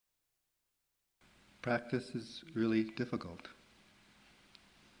practice is really difficult.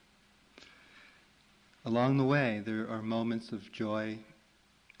 Along the way, there are moments of joy,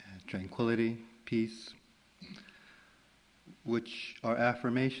 tranquility, peace, which are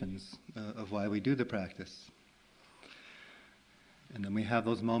affirmations of why we do the practice. And then we have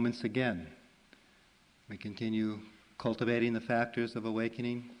those moments again. We continue cultivating the factors of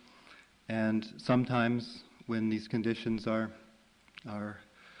awakening, and sometimes when these conditions are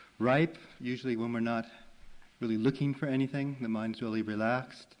ripe, usually when we're not really looking for anything, the mind's really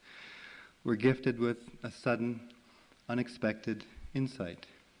relaxed, we're gifted with a sudden, unexpected insight.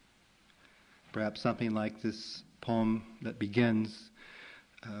 Perhaps something like this poem that begins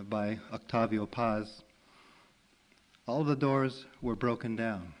by Octavio Paz. All the doors were broken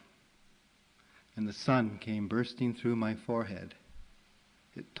down, and the sun came bursting through my forehead.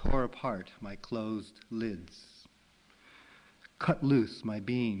 It tore apart my closed lids, cut loose my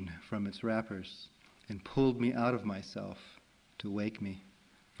being from its wrappers, and pulled me out of myself to wake me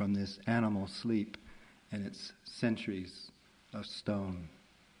from this animal sleep and its centuries of stone.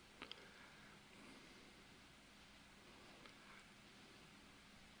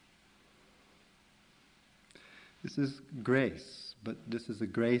 This is grace, but this is a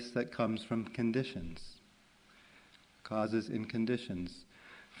grace that comes from conditions, causes and conditions,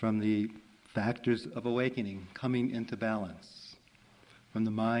 from the factors of awakening coming into balance, from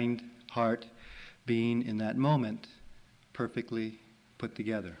the mind, heart being in that moment perfectly put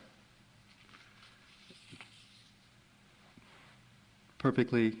together.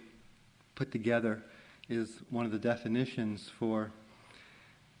 Perfectly put together is one of the definitions for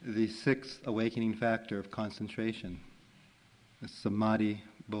the sixth awakening factor of concentration, the samadhi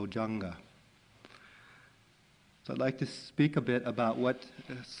bojjhanga. So I'd like to speak a bit about what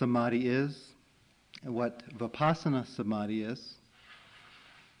samadhi is, and what Vipassana samadhi is,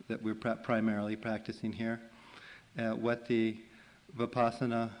 that we're primarily practicing here, what the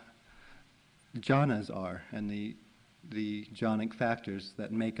Vipassana Jhanas are, and the jhanic factors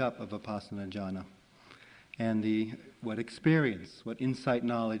that make up a Vipassana jhana, and what experience, what insight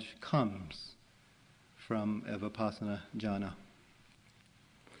knowledge comes from a Vipassana jhana.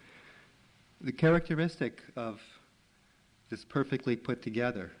 The characteristic of this perfectly put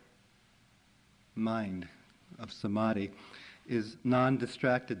together mind of samadhi is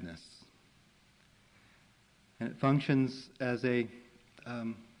non-distractedness. And it functions as a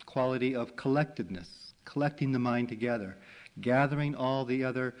quality of collectedness, collecting the mind together, gathering all the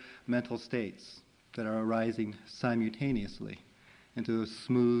other mental states that are arising simultaneously into a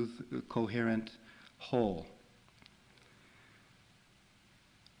smooth, coherent whole.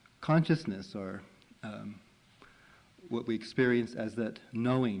 Consciousness, or what we experience as that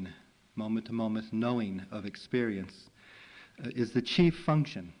knowing, moment-to-moment knowing of experience, is the chief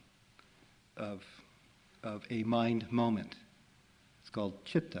function of a mind moment. It's called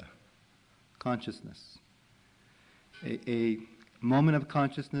citta, consciousness. A moment of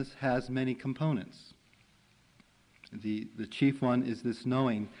consciousness has many components. The chief one is this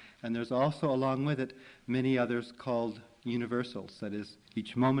knowing, and there's also along with it many others called universals. That is,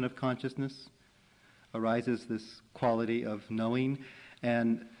 each moment of consciousness arises this quality of knowing,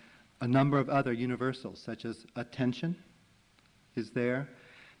 and a number of other universals, such as attention is there,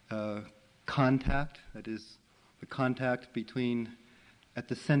 contact, that is, the contact at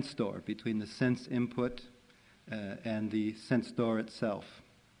the sense door, between the sense input and the sense door itself.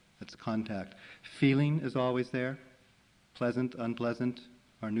 That's contact. Feeling is always there, pleasant, unpleasant,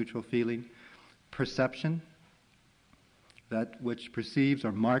 or neutral feeling. Perception, that which perceives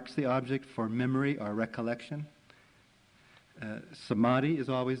or marks the object for memory or recollection. Samadhi is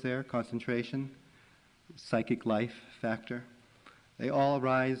always there, concentration, psychic life factor. They all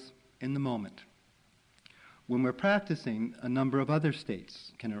arise in the moment. When we're practicing, a number of other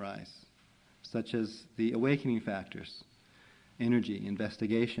states can arise, such as the awakening factors, energy,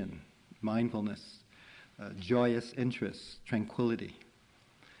 investigation, mindfulness, joyous interest, tranquility.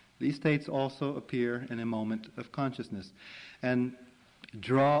 These states also appear in a moment of consciousness and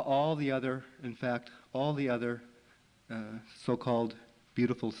draw all the other so-called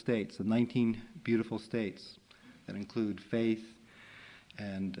beautiful states, the 19 beautiful states that include faith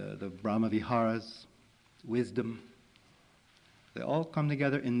and the Brahma-viharas, wisdom. They all come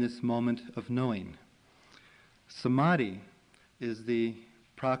together in this moment of knowing. Samadhi is the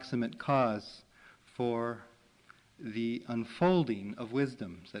proximate cause for the unfolding of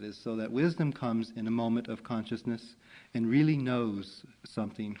wisdom. That is, so that wisdom comes in a moment of consciousness and really knows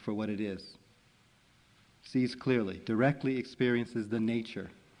something for what it is. Sees clearly, directly experiences the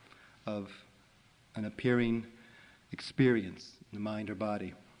nature of an appearing experience in the mind or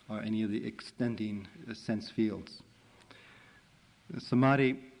body. or any of the extending sense fields.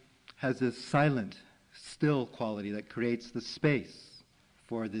 Samadhi has this silent, still quality that creates the space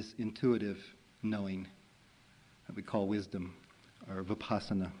for this intuitive knowing that we call wisdom or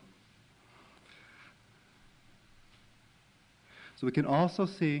vipassana. So we can also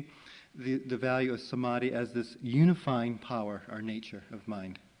see the value of samadhi as this unifying power, or nature of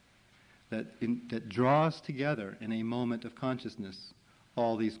mind, that draws together in a moment of consciousness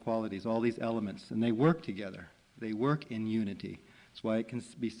all these qualities, all these elements, and they work together. They work in unity. That's why it can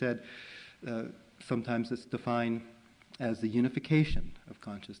be said, sometimes it's defined as the unification of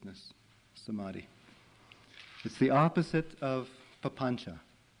consciousness, samadhi. It's the opposite of papancha,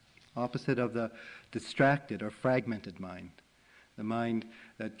 opposite of the distracted or fragmented mind, the mind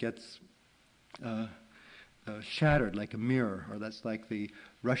that gets shattered like a mirror, or that's like the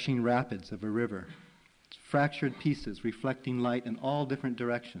rushing rapids of a river. It's fractured pieces reflecting light in all different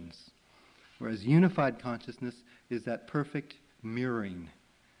directions. Whereas unified consciousness is that perfect mirroring.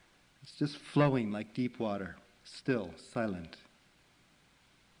 It's just flowing like deep water, still, silent,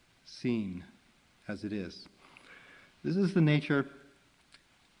 seen as it is. This is the nature,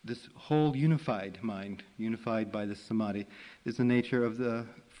 this whole unified mind, unified by this samadhi, is the nature of the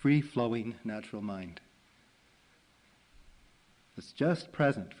free-flowing natural mind. It's just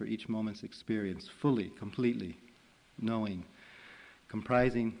present for each moment's experience, fully, completely, knowing,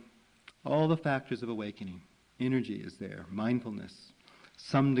 comprising all the factors of awakening. Energy is there, mindfulness,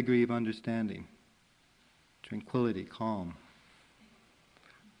 some degree of understanding, tranquility, calm.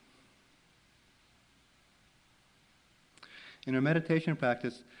 In our meditation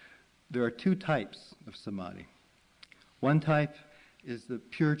practice, there are two types of samadhi. One type is the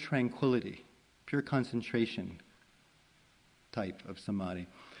pure tranquility, pure concentration type of samadhi,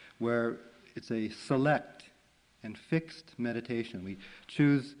 where it's a select and fixed meditation. We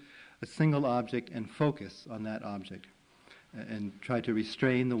choose a single object and focus on that object and try to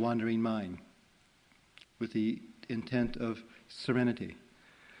restrain the wandering mind with the intent of serenity.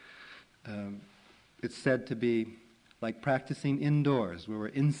 It's said to be like practicing indoors, where we're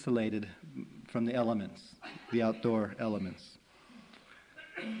insulated from the elements, the outdoor elements.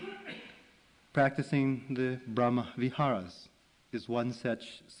 Practicing the Brahma Viharas is one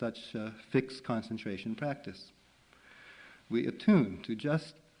such fixed concentration practice. We attune to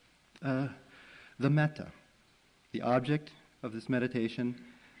just the metta. The object of this meditation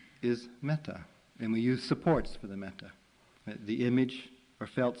is metta, and we use supports for the metta. The image or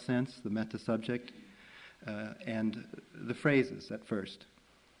felt sense, the metta subject, and the phrases at first,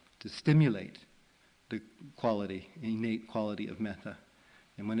 to stimulate the quality, innate quality of metta.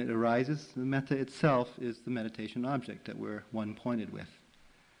 And when it arises, the metta itself is the meditation object that we're one-pointed with.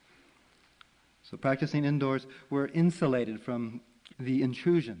 So practicing indoors, we're insulated from the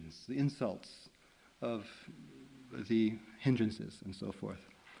intrusions, the insults of the hindrances and so forth.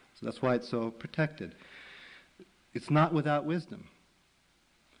 So that's why it's so protected. It's not without wisdom.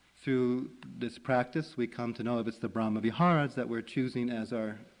 Through this practice, we come to know if it's the Brahma Viharas that we're choosing as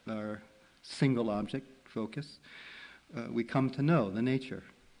our single object focus, we come to know the nature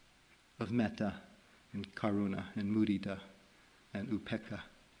of metta and karuna and mudita and upekkha,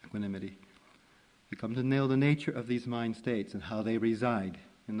 equanimity. We come to know the nature of these mind states and how they reside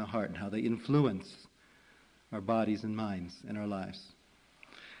in the heart and how they influence our bodies and minds and our lives.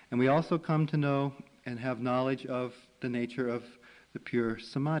 And we also come to know and have knowledge of the nature of the pure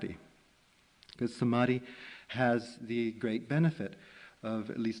samadhi. Because samadhi has the great benefit of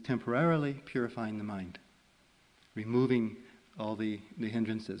at least temporarily purifying the mind, removing all the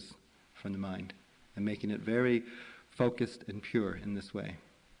hindrances from the mind and making it very focused and pure in this way.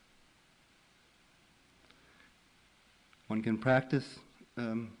 One can practice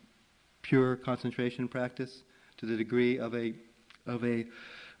pure concentration practice to the degree of a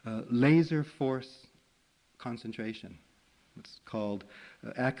laser force concentration. It's called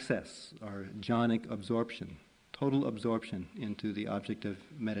access or jhanic absorption, total absorption into the object of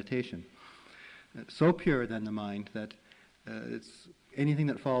meditation. So pure then the mind that it's anything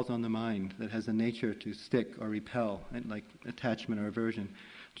that falls on the mind that has a nature to stick or repel, like attachment or aversion,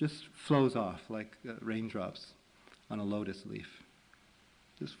 just flows off like raindrops on a lotus leaf.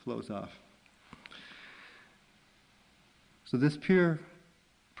 Just flows off. So this pure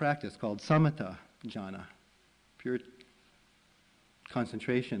practice called samatha jhana, pure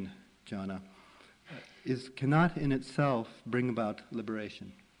concentration jhana, cannot in itself bring about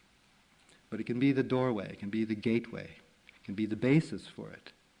liberation. But it can be the doorway, it can be the gateway, it can be the basis for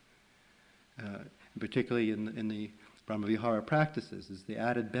it. Particularly in the Brahmavihara practices is the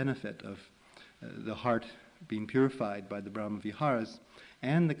added benefit of the heart being purified by the Brahmaviharas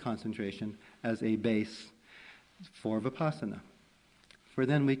and the concentration as a base for Vipassana. For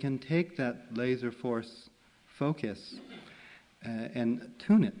then we can take that laser force focus and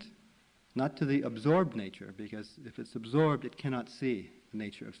tune it, not to the absorbed nature, because if it's absorbed, it cannot see the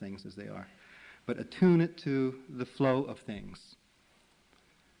nature of things as they are, but attune it to the flow of things,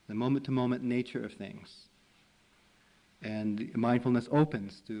 the moment-to-moment nature of things. And mindfulness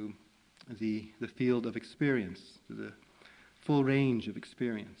opens to the field of experience, to the full range of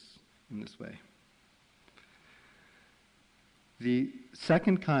experience in this way. The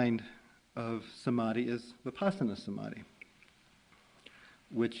second kind of samadhi is Vipassana samadhi,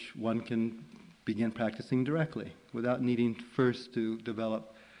 which one can begin practicing directly without needing first to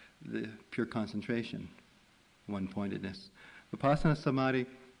develop the pure concentration, one-pointedness. Vipassana samadhi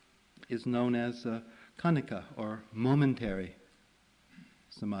is known as khanika, or momentary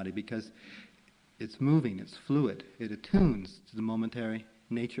samadhi, because it's moving, it's fluid, it attunes to the momentary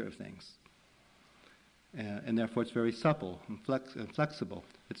nature of things. And therefore it's very supple and flexible.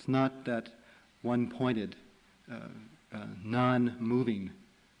 It's not that one-pointed, non-moving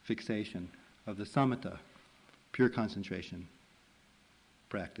fixation of the samatha, pure concentration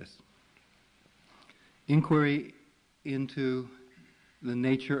practice. Inquiry into the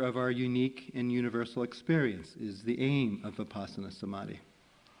nature of our unique and universal experience is the aim of Vipassana samadhi.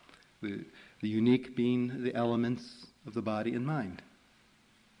 The unique being the elements of the body and mind.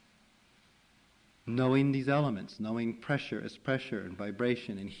 Knowing these elements, knowing pressure as pressure and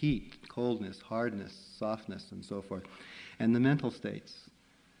vibration and heat, coldness, hardness, softness, and so forth, and the mental states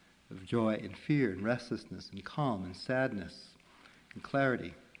of joy and fear and restlessness and calm and sadness and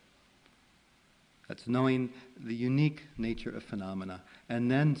clarity. That's knowing the unique nature of phenomena and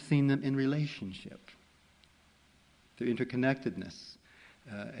then seeing them in relationship, their interconnectedness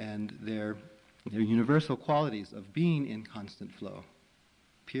and their universal qualities of being in constant flow,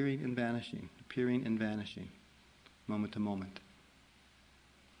 appearing and vanishing, moment to moment.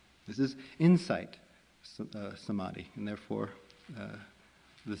 This is insight samadhi, and therefore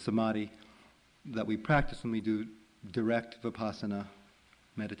the samadhi that we practice when we do direct Vipassana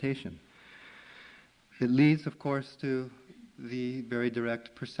meditation. It leads, of course, to the very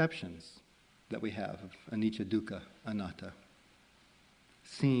direct perceptions that we have of anicca, dukkha, anatta.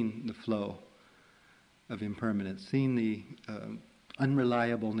 Seeing the flow of impermanence, seeing the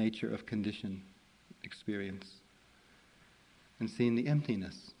unreliable nature of conditioned experience, and seeing the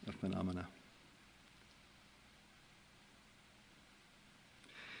emptiness of phenomena.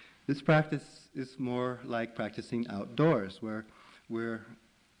 This practice is more like practicing outdoors, where we're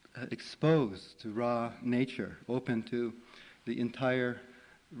exposed to raw nature, open to the entire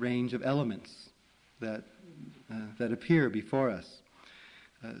range of elements that appear before us.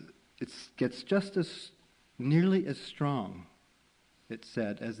 It gets just as nearly as strong, it's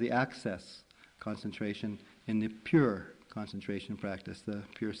said, as the access concentration in the pure concentration practice, the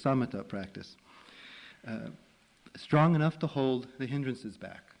pure samatha practice. Strong enough to hold the hindrances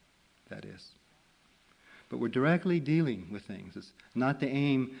back, that is. But we're directly dealing with things. It's not the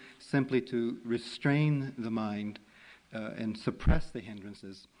aim simply to restrain the mind and suppress the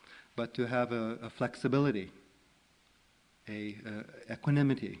hindrances, but to have a flexibility, a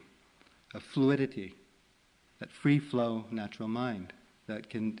equanimity, a fluidity, that free flow natural mind that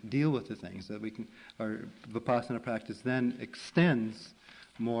can deal with the things that we can. Our Vipassana practice then extends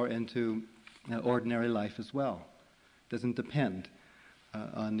more into ordinary life as well. Doesn't depend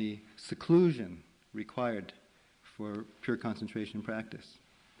on the seclusion required for pure concentration practice.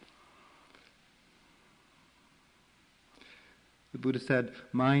 The Buddha said,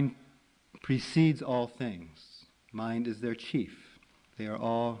 mind precedes all things. Mind is their chief. They are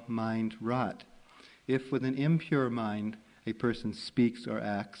all mind wrought. If with an impure mind a person speaks or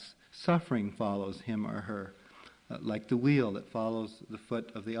acts, suffering follows him or her, like the wheel that follows the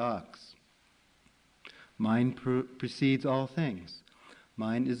foot of the ox. Mind precedes all things.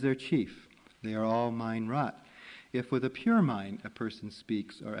 Mind is their chief. They are all mind wrought. If with a pure mind a person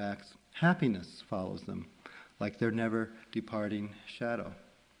speaks or acts, happiness follows them, like their never departing shadow.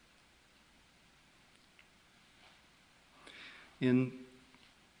 In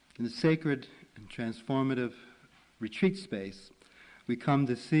the sacred and transformative retreat space, we come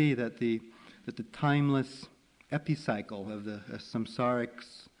to see that the timeless epicycle of the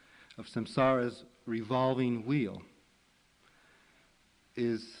samsara's revolving wheel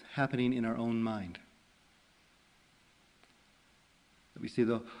is happening in our own mind. We see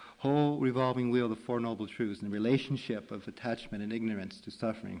the whole revolving wheel of the Four Noble Truths and the relationship of attachment and ignorance to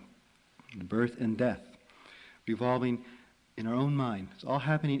suffering, and birth and death, revolving in our own mind. It's all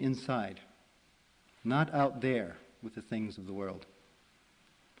happening inside, not out there with the things of the world.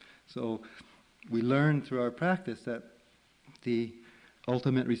 So we learn through our practice that the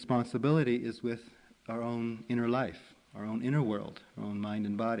ultimate responsibility is with our own inner life, our own inner world, our own mind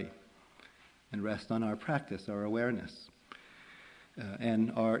and body, and rest on our practice, our awareness,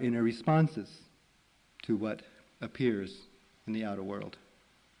 and our inner responses to what appears in the outer world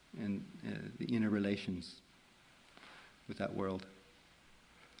and the inner relations with that world.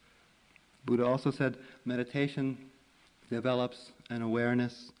 Buddha also said meditation develops an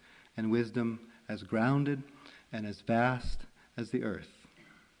awareness and wisdom as grounded and as vast as the earth.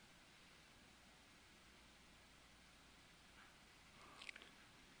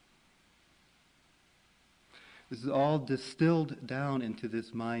 This is all distilled down into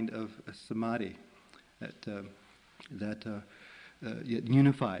this mind of samadhi that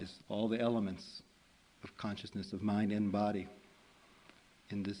unifies all the elements of consciousness, of mind and body,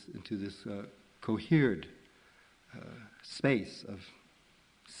 into this cohered space of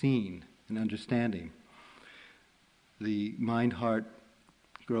seeing and understanding. The mind-heart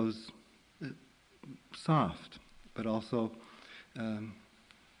grows soft, but also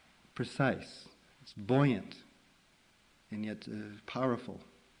precise. It's buoyant, and yet powerful,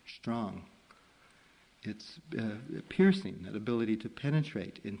 strong. It's piercing, that ability to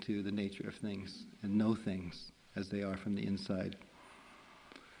penetrate into the nature of things and know things as they are from the inside.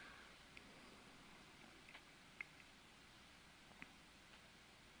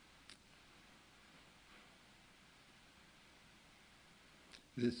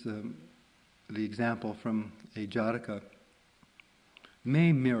 This, the example from a Jataka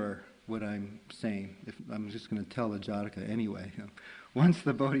may mirror what I'm saying. If I'm just going to tell the Jataka anyway. Once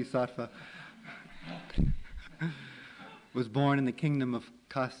the Bodhisattva was born in the kingdom of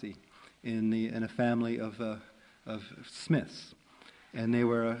Kasi in a family of smiths, and they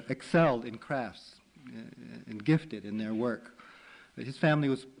were excelled in crafts and gifted in their work. But his family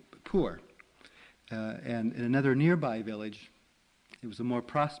was poor, and in another nearby village, it was a more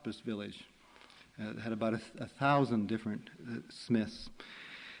prosperous village. It had about 1,000 different smiths.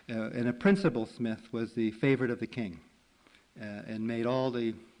 And a principal smith was the favorite of the king and made all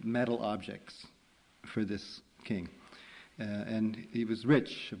the metal objects for this king. And he was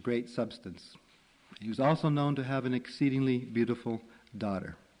rich, of great substance. He was also known to have an exceedingly beautiful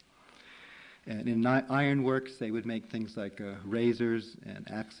daughter. And in ironworks, they would make things like razors and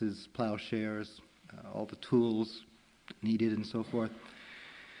axes, plowshares, all the tools needed and so forth.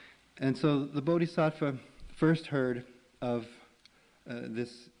 And so the Bodhisattva first heard of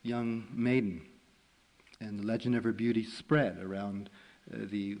this young maiden, and the legend of her beauty spread around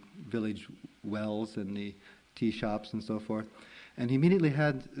the village wells and the tea shops and so forth. And he immediately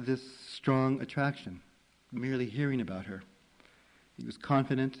had this strong attraction, merely hearing about her. He was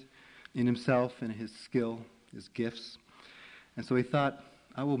confident in himself and his skill, his gifts. And so he thought,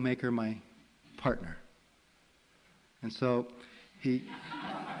 I will make her my partner. And so he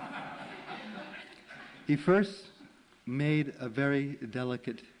first made a very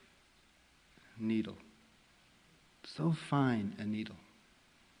delicate needle. So fine a needle.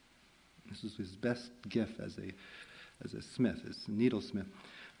 This was his best gift as a smith, as a needlesmith.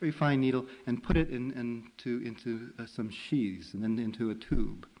 Very fine needle, and put it into some sheaths, and then into a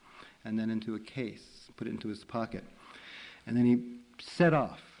tube, and then into a case, put it into his pocket. And then he set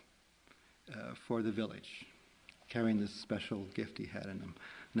off for the village, carrying this special gift he had in him.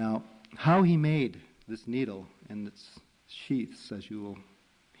 Now, how he made this needle and its sheaths, as you will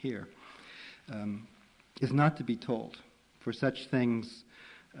hear, is not to be told. For such things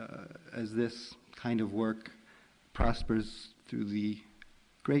as this kind of work prospers through the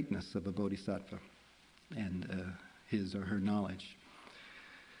greatness of a bodhisattva and his or her knowledge.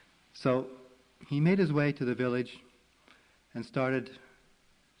 So he made his way to the village and started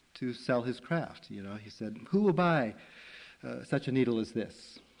to sell his craft. He said, "Who will buy such a needle as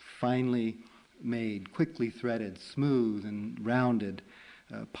this? Finely made, quickly threaded, smooth and rounded,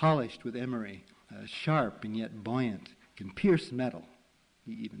 polished with emery, sharp and yet buoyant, can pierce metal,"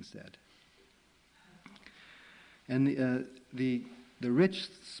 he even said. And the rich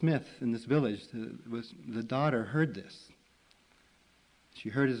smith in this village, the daughter heard this. She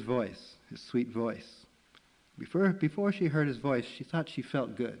heard his voice, his sweet voice. Before she heard his voice, she thought she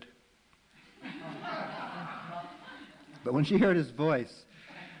felt good. But when she heard his voice,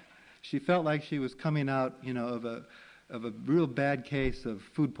 she felt like she was coming out, of a real bad case of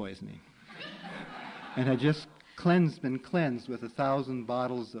food poisoning, and had just been cleansed with 1,000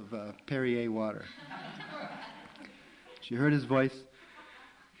 bottles of Perrier water. She heard his voice.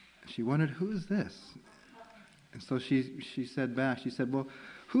 She wondered, who is this? And so she said back, well,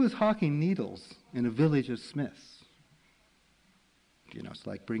 who is hawking needles in a village of smiths? It's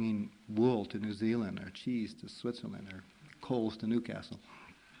like bringing wool to New Zealand or cheese to Switzerland or coals to Newcastle.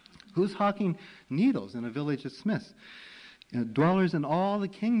 Who's hawking needles in a village of smiths? Dwellers in all the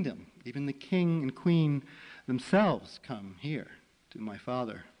kingdom, even the king and queen themselves come here to my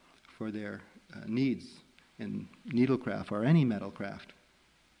father for their needs in needlecraft or any metal craft.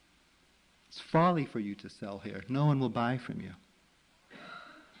 It's folly for you to sell here. No one will buy from you.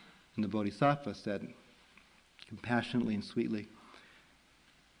 And the Bodhisattva said, compassionately and sweetly,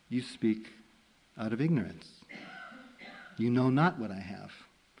 you speak out of ignorance. You know not what I have.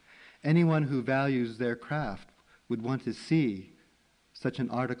 Anyone who values their craft would want to see such an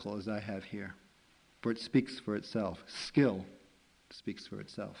article as I have here, for it speaks for itself. Skill speaks for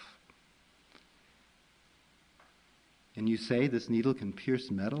itself. And you say this needle can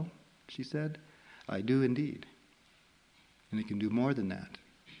pierce metal? She said. I do indeed. And it can do more than that.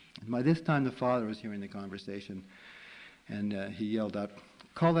 And by this time the father was hearing the conversation, and he yelled out,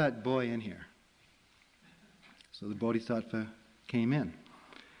 call that boy in here. So the Bodhisattva came in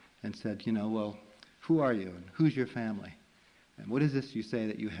and said, well, who are you and who's your family? And what is this you say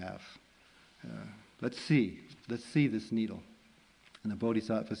that you have? Let's see this needle. And the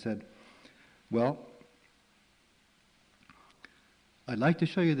Bodhisattva said, well, I'd like to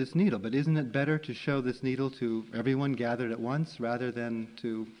show you this needle, but isn't it better to show this needle to everyone gathered at once rather than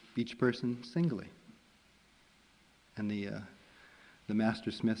to each person singly? And the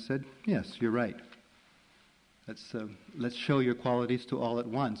master smith said, yes, you're right. Let's show your qualities to all at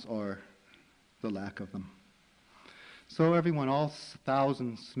once, or the lack of them. So everyone, all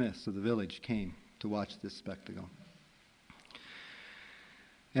 1,000 smiths of the village came to watch this spectacle.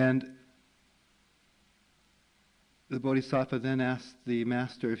 And the Bodhisattva then asked the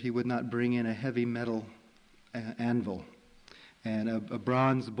master if he would not bring in a heavy metal anvil and a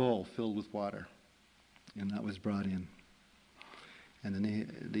bronze bowl filled with water. And that was brought in. And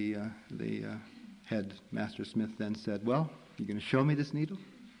then the head master smith then said, well, you going to show me this needle?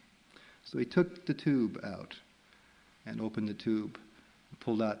 So he took the tube out and opened the tube, and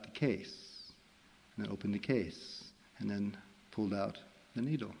pulled out the case, and then opened the case, and then pulled out the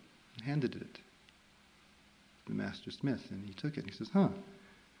needle and handed it to the master smith. And he took it and he says,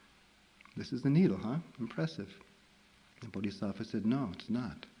 this is the needle, huh? Impressive. The Bodhisattva said, no, it's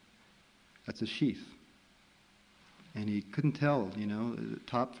not. That's a sheath. And he couldn't tell, the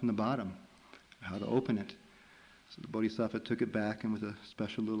top from the bottom, how to open it. So the Bodhisattva took it back, and with a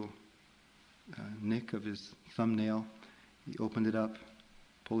special little nick of his thumbnail, he opened it up,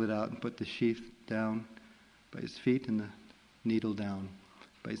 pulled it out, and put the sheath down by his feet and the needle down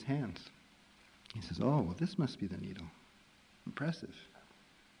by his hands. He says, oh, well, this must be the needle. Impressive.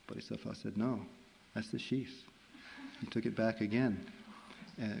 Bodhisattva said, no, that's the sheath. He took it back again,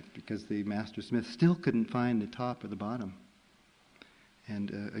 because the master smith still couldn't find the top or the bottom.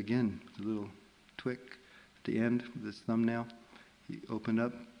 And again, with a little twick at the end with his thumbnail, he opened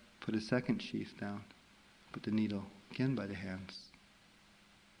up, put a second sheath down, put the needle again by the hands.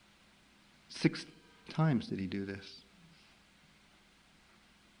 6 times did he do this.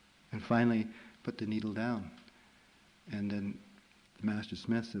 And finally put the needle down. And then the master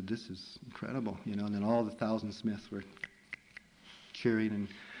smith said, this is incredible, and then all the 1,000 smiths were cheering,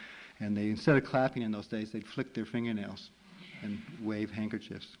 and they, instead of clapping in those days, they'd flick their fingernails and wave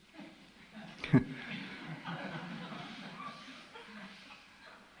handkerchiefs.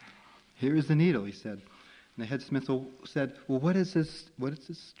 Here is the needle, he said. And the head smith said, well, what is its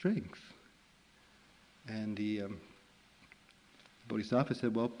strength? And the Bodhisattva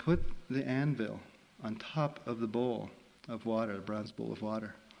said, well, put the anvil on top of the bowl of water, the bronze bowl of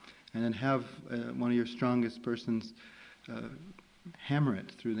water, and then have one of your strongest persons hammer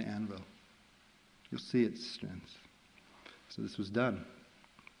it through the anvil. You'll see its strength. So this was done.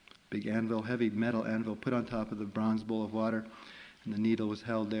 Big anvil, heavy metal anvil, put on top of the bronze bowl of water, and the needle was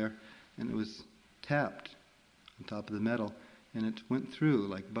held there, and it was tapped on top of the metal, and it went through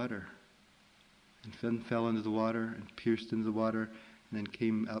like butter, and then fell into the water, and pierced into the water, and then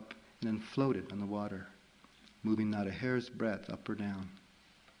came up, and then floated on the water, moving not a hair's breadth up or down.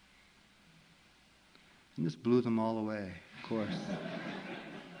 And this blew them all away, of course.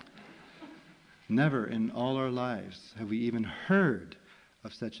 Never in all our lives have we even heard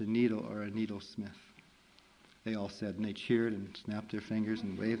of such a needle or a needlesmith. They all said, and they cheered and snapped their fingers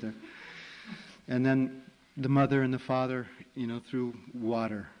and waved their... And then the mother and the father, threw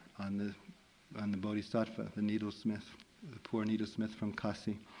water on the Bodhisattva, the needlesmith, the poor needlesmith from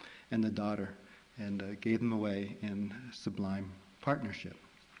Kasi, and the daughter, and gave them away in sublime partnership.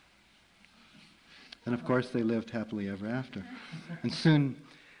 And of course they lived happily ever after. And soon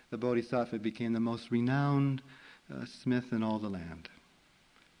the Bodhisattva became the most renowned smith in all the land.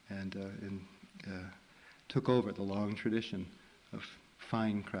 and took over the long tradition of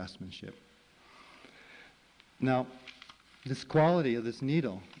fine craftsmanship. Now, this quality of this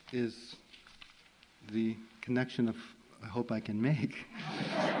needle is the connection of, I hope I can make.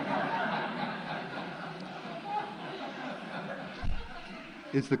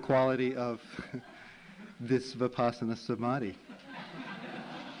 Is the quality of this Vipassana Samadhi.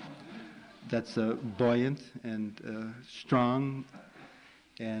 That's buoyant and strong,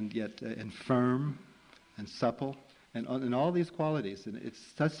 and yet and firm and supple, and all these qualities. And it's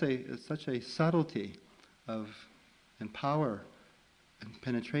such a subtlety of and power and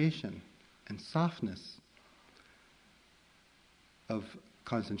penetration and softness of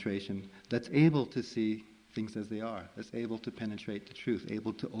concentration that's able to see things as they are, that's able to penetrate the truth,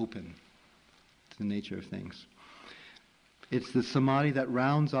 able to open to the nature of things. It's the samadhi that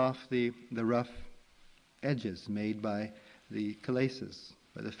rounds off the rough edges made by the kilesas,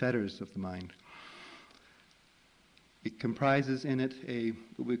 by the fetters of the mind. It comprises in it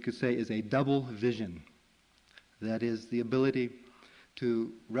what we could say is a double vision. That is the ability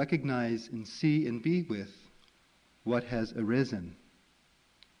to recognize and see and be with what has arisen,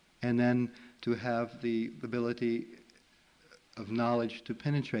 and then to have the ability of knowledge to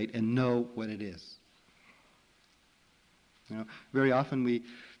penetrate and know what it is. Very often we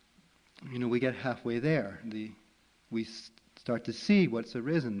get halfway there. We start to see what's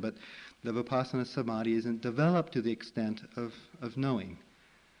arisen, but the Vipassana Samadhi isn't developed to the extent of knowing.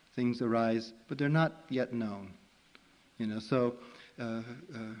 Things arise, but they're not yet known. So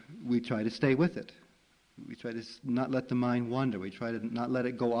we try to stay with it. We try to not let the mind wander. We try to not let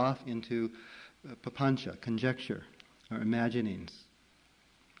it go off into papancha, conjecture, or imaginings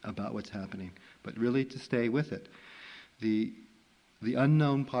about what's happening, but really to stay with it. The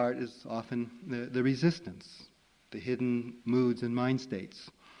unknown part is often the resistance, the hidden moods and mind states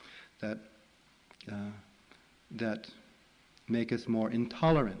that make us more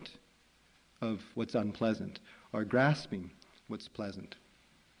intolerant of what's unpleasant or grasping what's pleasant.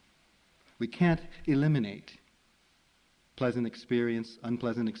 We can't eliminate pleasant experience,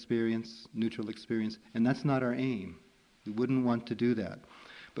 unpleasant experience, neutral experience, and that's not our aim. We wouldn't want to do that.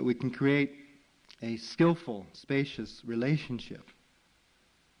 But we can create a skillful, spacious relationship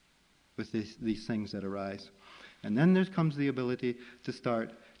with these things that arise. And then there comes the ability to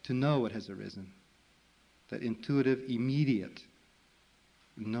start to know what has arisen. That intuitive, immediate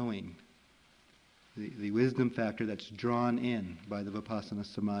knowing. The wisdom factor that's drawn in by the Vipassana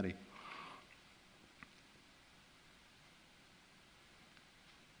Samadhi.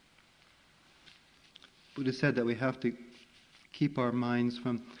 Buddha said that we have to keep our minds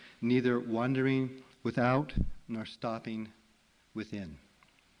from neither wandering without nor stopping within.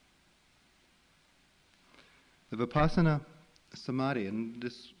 The Vipassana Samadhi, and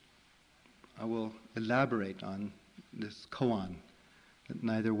this I will elaborate on this koan,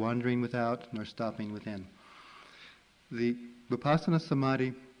 neither wandering without nor stopping within. The Vipassana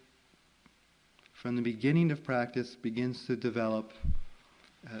Samadhi, from the beginning of practice, begins to develop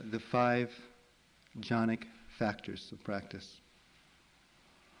the 5 jhanic factors of practice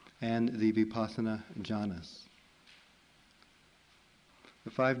and the Vipassana Jhanas.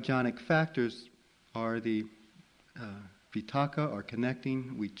 The 5 jhanic factors are the vitaka, or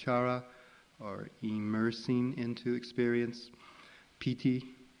connecting, vichara, or immersing into experience, piti,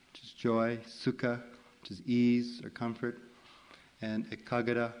 which is joy, sukha, which is ease or comfort, and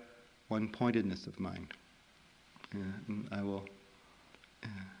ekaggata, one-pointedness of mind. And I will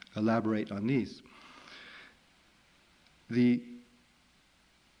elaborate on these. The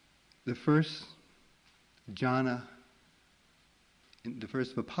first jhana, the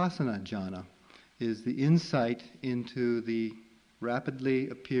first Vipassana jhana, is the insight into the rapidly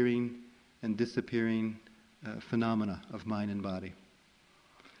appearing and disappearing phenomena of mind and body.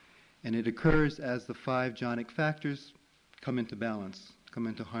 And it occurs as the 5 jhanic factors come into balance, come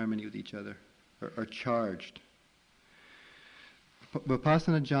into harmony with each other, or are charged.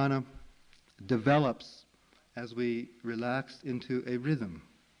 Vipassana jhana develops as we relax into a rhythm,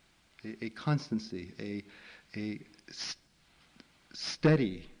 a constancy, a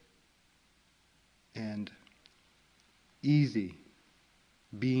steady and easy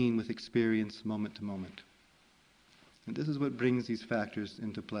being with experience moment to moment. And this is what brings these factors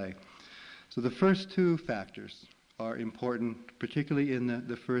into play. So the first 2 factors are important, particularly in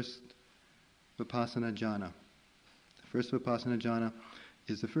the first Vipassana jhana. The first Vipassana jhana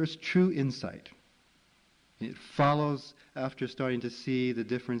is the first true insight. It follows after starting to see the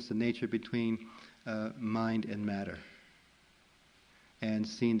difference, the nature between mind and matter, and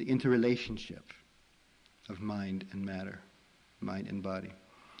seeing the interrelationship of mind and matter, mind and body.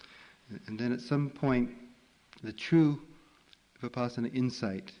 And then at some point, the true Vipassana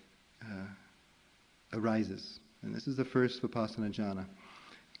insight arises. And this is the first Vipassana jhana,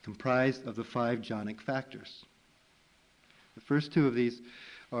 comprised of the 5 jhanic factors. The first 2 of these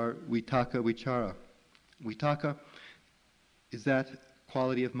are vitakka, vichara. Vitakka is that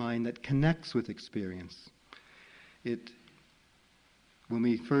quality of mind that connects with experience. When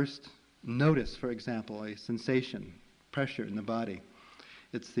we first notice, for example, a sensation, pressure in the body,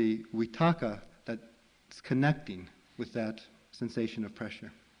 it's the vitakka that's connecting with that sensation of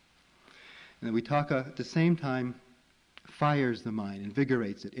pressure. And the vitakka, at the same time, fires the mind,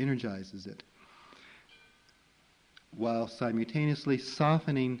 invigorates it, energizes it, while simultaneously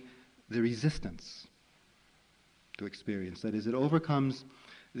softening the resistance to experience. That is, it overcomes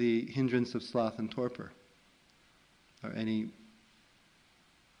the hindrance of sloth and torpor, or any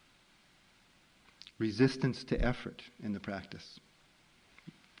resistance to effort in the practice.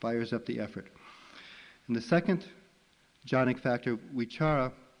 Fires up the effort. And the second jhanic factor,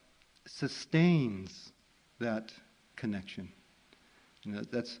 vichara, sustains that connection.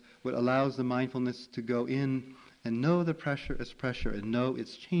 That's what allows the mindfulness to go in and know the pressure as pressure and know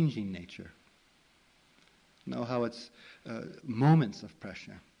its changing nature. Know how it's moments of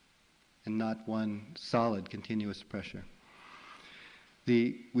pressure and not one solid, continuous pressure.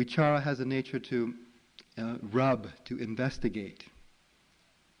 The vichara has a nature to rub, to investigate,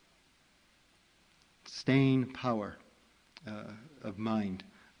 staying power of mind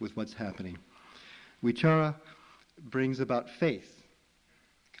with what's happening. Vichara brings about faith,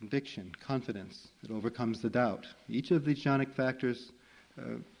 conviction, confidence. It overcomes the doubt. Each of these jhanic factors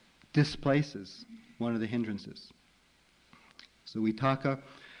displaces one of the hindrances. So vitakka,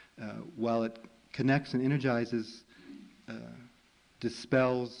 while it connects and energizes,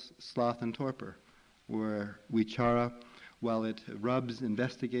 dispels sloth and torpor, where vichara, while it rubs,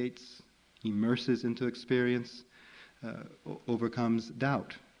 investigates, immerses into experience, overcomes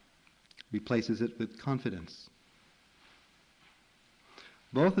doubt, replaces it with confidence.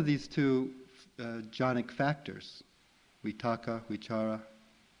 Both of these 2 jhanic factors, vitakka, vichara,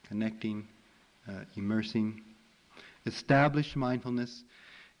 connecting, immersing, establish mindfulness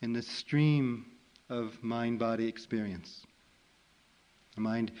in the stream of mind-body experience. The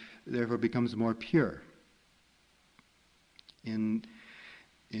mind, therefore, becomes more pure. In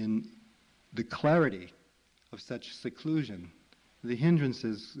the clarity of such seclusion, the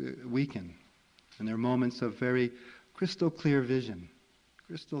hindrances weaken, and there are moments of very crystal clear vision,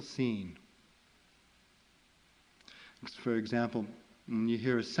 crystal seeing. For example, when you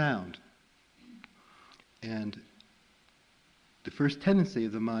hear a sound, and the first tendency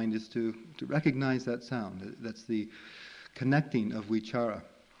of the mind is to recognize that sound. That's the connecting of vichara,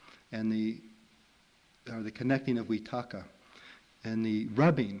 and the connecting of vitakka, and the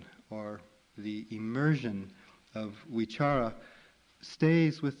rubbing or the immersion of vichara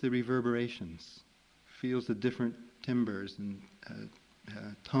stays with the reverberations, feels the different timbres and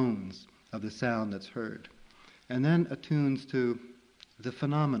tones of the sound that's heard, and then attunes to the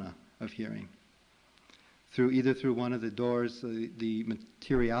phenomena of hearing, either through one of the doors, the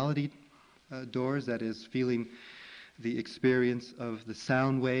materiality doors, that is, feeling the experience of the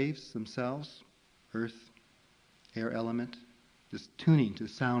sound waves themselves, earth, air element, just tuning to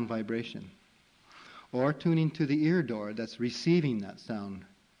sound vibration, or tuning to the ear door that's receiving that sound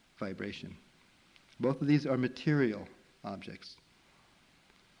vibration. Both of these are material objects.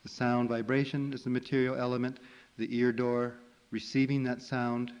 The sound vibration is the material element, the ear door receiving that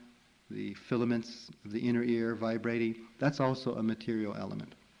sound, the filaments of the inner ear vibrating, that's also a material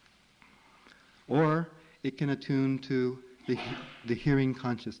element. Or it can attune to the hearing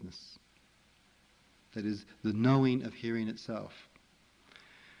consciousness, that is, the knowing of hearing itself,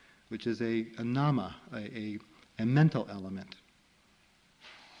 which is a nama, a mental element.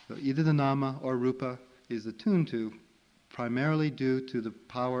 So either the nama or rupa is attuned to primarily due to the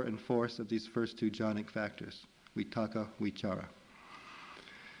power and force of these first 2 jhanic factors, vitakka, vichara.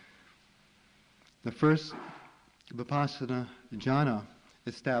 The first Vipassana Jhana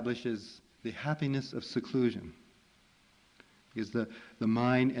establishes the happiness of seclusion, because the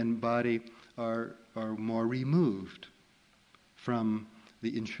mind and body are more removed from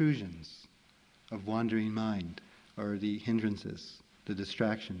the intrusions of wandering mind or the hindrances, the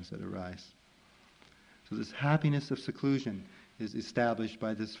distractions that arise. So this happiness of seclusion is established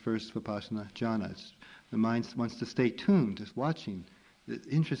by this first Vipassana Jhana. The mind wants to stay tuned, just watching the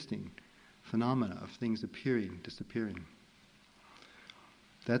interesting phenomena of things appearing, disappearing.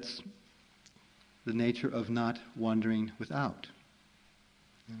 That's the nature of not wandering without.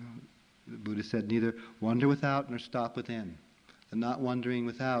 The Buddha said, neither wander without nor stop within. The not wandering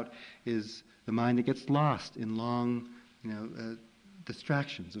without is the mind that gets lost in long,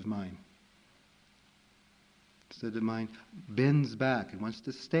 distractions of mind. So the mind bends back and wants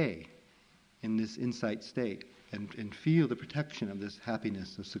to stay in this insight state and feel the protection of this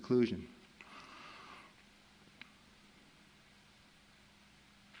happiness of seclusion.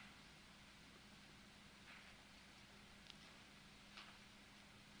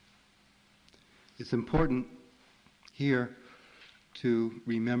 It's important here to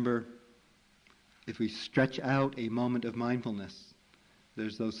remember, if we stretch out a moment of mindfulness,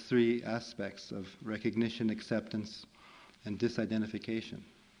 there's those three aspects of recognition, acceptance, and disidentification,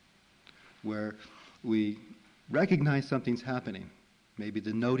 where we recognize something's happening. Maybe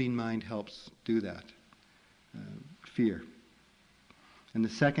the noting mind helps do that. Fear. And the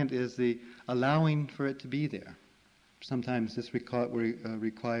second is the allowing for it to be there. Sometimes this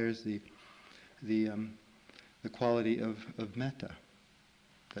requires the quality of metta,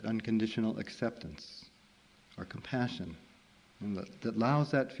 that unconditional acceptance or compassion, and that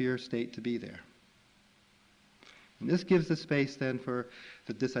allows that fear state to be there. And this gives the space then for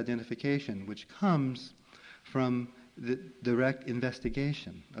the disidentification, which comes from the direct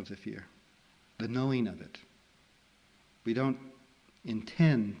investigation of the fear, the knowing of it. We don't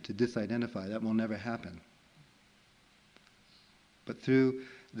intend to disidentify, that will never happen. But through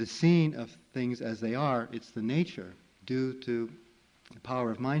the seeing of things as they are, it's the nature, due to the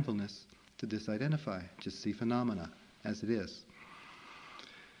power of mindfulness, to disidentify, just see phenomena as it is.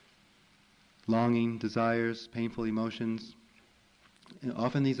 Longing, desires, painful emotions, and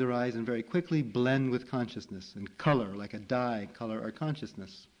often these arise and very quickly blend with consciousness and color, like a dye, color our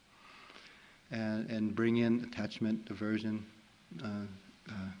consciousness, and bring in attachment, aversion,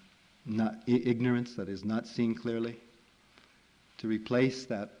 ignorance, that is, not seeing clearly, to replace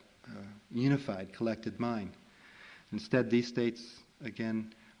that unified, collected mind. Instead, these states,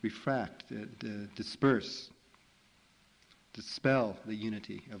 again, refract, disperse, dispel the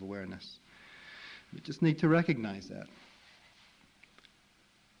unity of awareness. We just need to recognize that.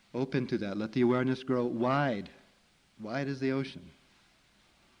 Open to that. Let the awareness grow wide as the ocean,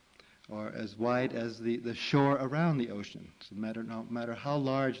 or as wide as the shore around the ocean. So no matter how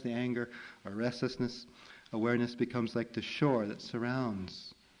large the anger or restlessness, awareness becomes like the shore that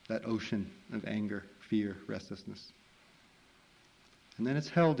surrounds that ocean of anger, fear, restlessness. And then it's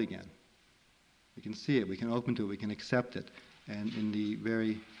held again. We can see it, we can open to it, we can accept it. And in the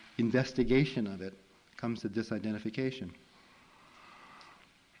very investigation of it comes the disidentification.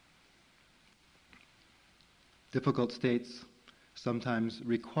 Difficult states sometimes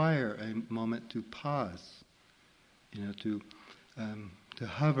require a moment to pause, to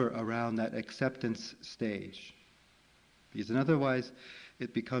hover around that acceptance stage. Because otherwise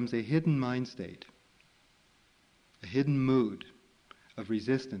it becomes a hidden mind state, a hidden mood of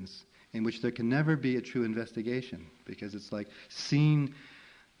resistance in which there can never be a true investigation, because it's like seeing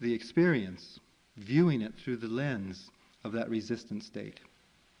the experience, viewing it through the lens of that resistant state.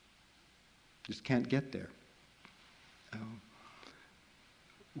 Just can't get there.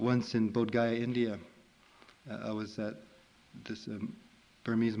 Once in Bodh Gaya, India, I was at this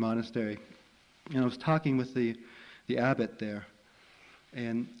Burmese monastery, and I was talking with the abbot there,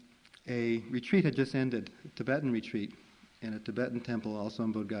 and a retreat had just ended, a Tibetan retreat, in a Tibetan temple also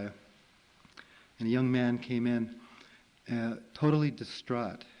in Bodh Gaya. And a young man came in, totally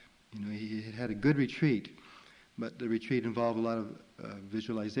distraught. He had had a good retreat, but the retreat involved a lot of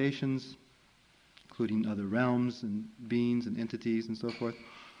visualizations, including other realms and beings and entities and so forth.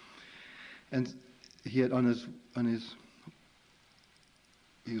 And he had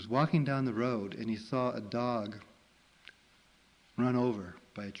he was walking down the road and he saw a dog run over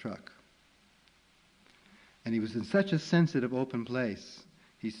by a truck. And he was in such a sensitive, open place,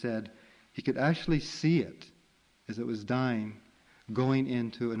 he said he could actually see it as it was dying, going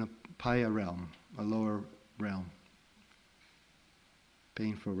into an apaya realm, a lower realm,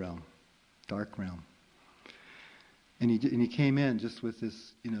 painful realm, dark realm. And he came in just with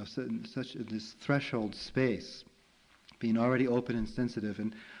this, this threshold space, being already open and sensitive,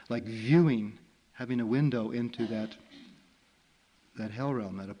 and like viewing, having a window into that hell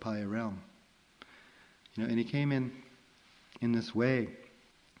realm, that apaya realm. And he came in this way,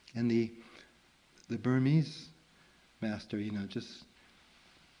 and the Burmese master,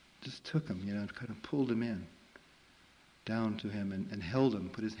 just took him, kind of pulled him in, down to him, and held him,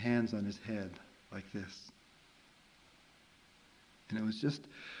 put his hands on his head like this. And it was just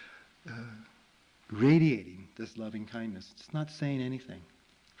radiating this loving kindness. It's not saying anything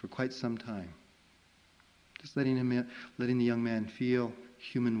for quite some time. Just letting the young man feel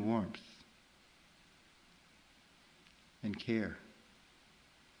human warmth and care.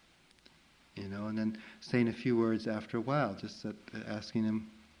 and then saying a few words after a while, just asking him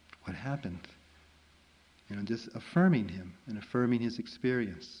what happened. Just affirming him and affirming his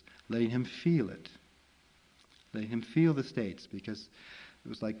experience, letting him feel it, letting him feel the states, because it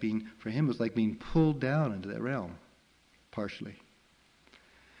was like being pulled down into that realm, partially.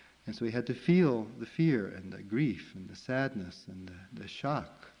 And so he had to feel the fear and the grief and the sadness and the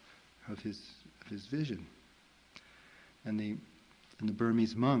shock of his vision. And the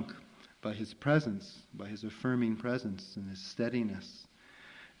Burmese monk, by his presence, by his affirming presence and his steadiness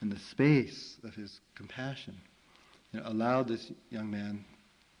and the space of his compassion, allowed this young man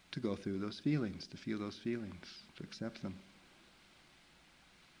to go through those feelings, to feel those feelings, to accept them.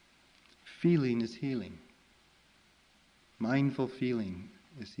 Feeling is healing. Mindful feeling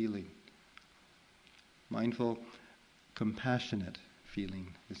is healing. Mindful, compassionate feeling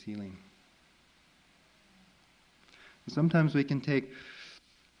is healing. And sometimes we can take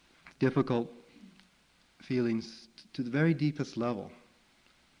difficult feelings to the very deepest level.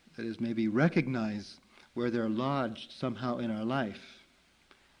 That is, maybe recognize where they're lodged somehow in our life,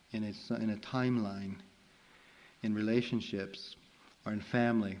 in a timeline, in relationships, or in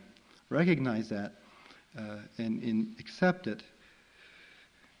family. Recognize that and accept it,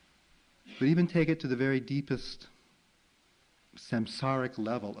 but even take it to the very deepest samsaric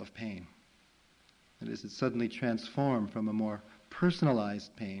level of pain. That is, it's suddenly transformed from a more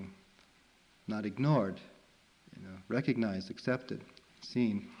personalized pain, not ignored, recognized, accepted,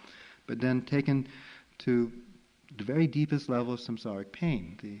 seen, but then taken to the very deepest level of samsaric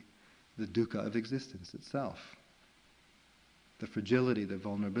pain, the dukkha of existence itself, the fragility, the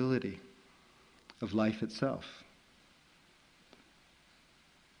vulnerability of life itself.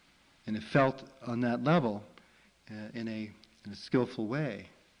 And if felt on that level in a skillful way,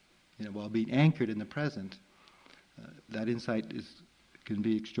 while being anchored in the present, that insight can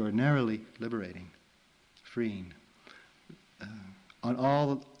be extraordinarily liberating, freeing, on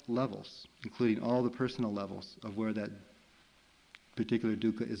all levels, including all the personal levels of where that particular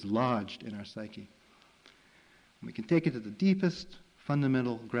dukkha is lodged in our psyche. And we can take it to the deepest,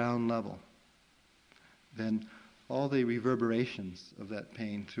 fundamental ground level. Then all the reverberations of that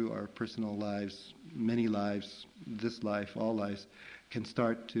pain through our personal lives, many lives, this life, all lives, can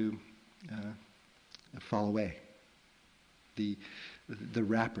start to fall away. The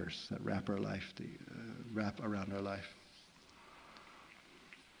wrappers that wrap our life, wrap around our life.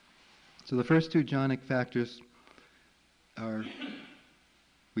 So the first two jhanic factors are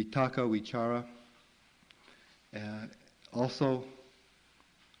vitaka, vichara, also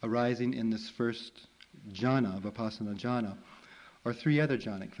arising in this first jhana, Vipassana Jhana, or three other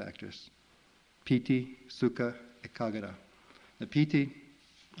jhanic factors: piti, sukha, ekaggata. The piti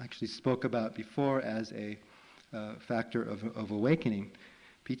I actually spoke about before as a factor of awakening.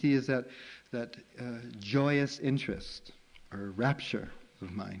 Piti is that joyous interest or rapture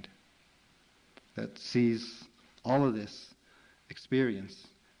of mind that sees all of this experience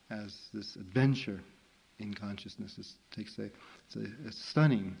as this adventure in consciousness. It's a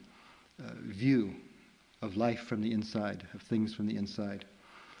stunning view of life from the inside, of things from the inside.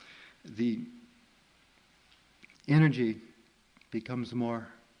 The energy becomes more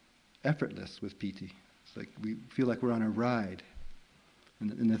effortless with piti. It's like we feel like we're on a ride, and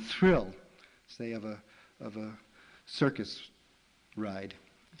the thrill, say, of a circus ride,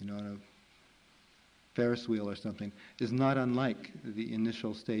 on a Ferris wheel or something, is not unlike the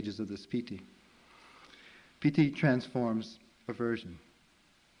initial stages of this piti. Piti transforms aversion.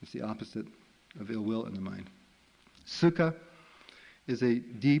 It's the opposite of ill will in the mind. Sukha is a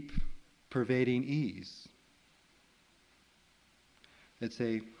deep, pervading ease. It's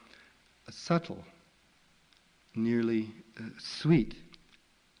a subtle, nearly sweet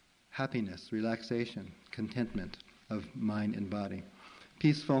happiness, relaxation, contentment of mind and body.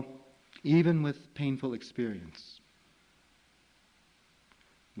 Peaceful, even with painful experience.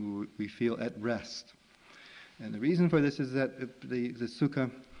 We feel at rest. And the reason for this is that the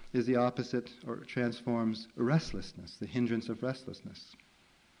sukha is the opposite, or transforms restlessness, the hindrance of restlessness.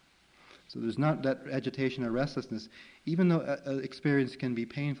 So there's not that agitation or restlessness. Even though experience can be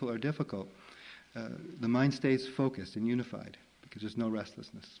painful or difficult, the mind stays focused and unified because there's no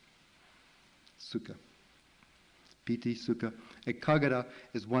restlessness. Sukha. Piti, sukha. Ekaggata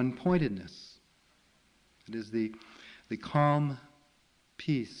is one-pointedness. It is the calm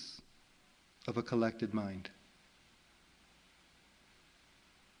peace of a collected mind.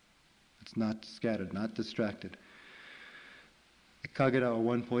 It's not scattered, not distracted. Ekaggata, or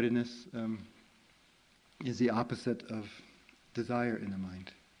one-pointedness, is the opposite of desire in the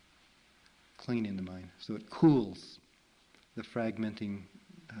mind, clinging in the mind. So it cools the fragmenting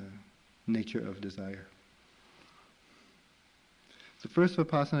nature of desire. The first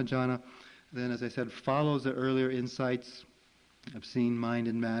Vipassana Jhana, then, as I said, follows the earlier insights of seeing mind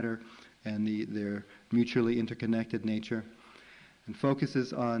and matter and their mutually interconnected nature, and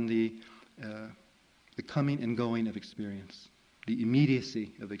focuses on the coming and going of experience, the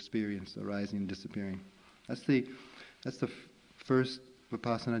immediacy of experience arising and disappearing. That's the first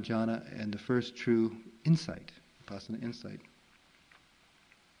Vipassana Jhana and the first true insight, Vipassana insight.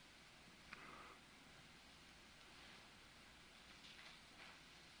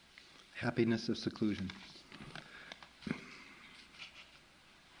 Happiness of seclusion.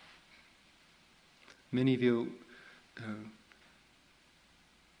 Many of you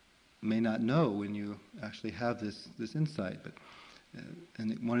may not know when you actually have this insight, but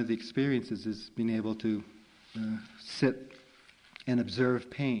and one of the experiences is being able to sit and observe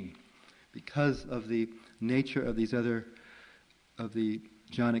pain because of the nature of these other of the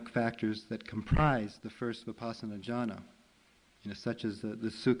jhanic factors that comprise the first Vipassana Jhana, such as the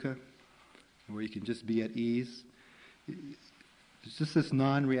sukha, where you can just be at ease. It's just this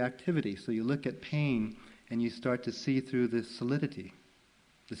non-reactivity. So you look at pain and you start to see through the solidity,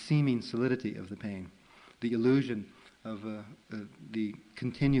 the seeming solidity of the pain, the illusion of the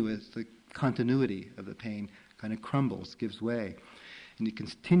continuity of the pain kind of crumbles, gives way. And you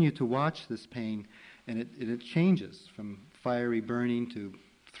continue to watch this pain, and it changes from fiery burning to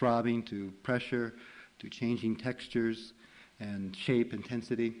throbbing to pressure to changing textures and shape,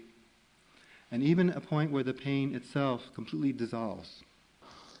 intensity, and even a point where the pain itself completely dissolves.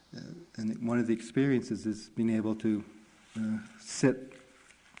 And one of the experiences is being able to sit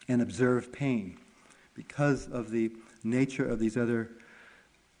and observe pain because of the nature of these other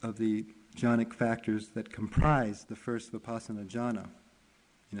of the jhanic factors that comprise the first Vipassana Jhana,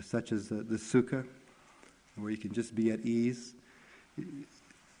 such as the sukha, where you can just be at ease.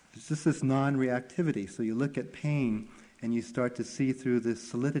 It's just this non-reactivity. So you look at pain and you start to see through the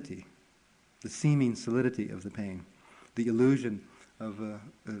solidity, the seeming solidity of the pain, the illusion of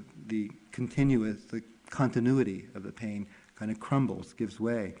the continuity of the pain kind of crumbles, gives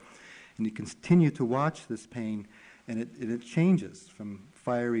way. And you continue to watch this pain, and it changes from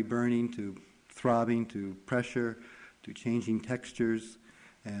fiery burning to throbbing to pressure to changing textures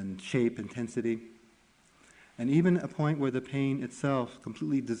and shape, intensity, and even a point where the pain itself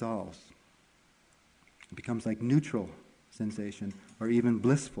completely dissolves. It becomes like neutral sensation or even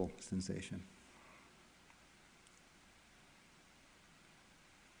blissful sensation.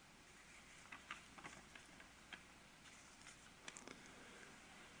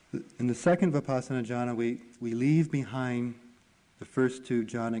 In the second Vipassana Jhana, we leave behind the first two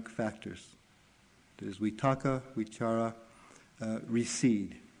jhanic factors. That is, vitaka, vichara,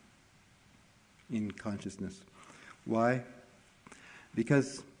 recede in consciousness. Why?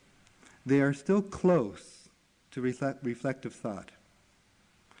 Because they are still close to reflective thought.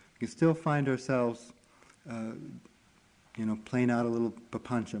 We can still find ourselves, playing out a little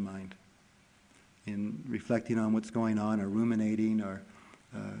papancha mind in reflecting on what's going on, or ruminating, or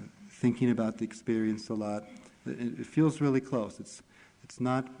thinking about the experience a lot. It feels really close. It's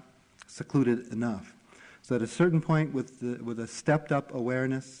not secluded enough. So at a certain point, with a stepped-up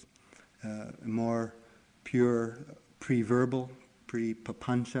awareness, more pure pre-verbal,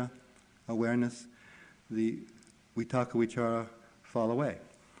 pre-papancha awareness, the vitaka vichara fall away.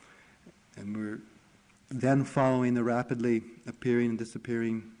 And we're then following the rapidly appearing and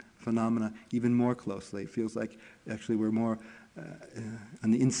disappearing phenomena even more closely. It feels like actually we're more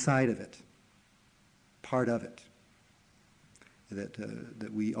on the inside of it, part of it,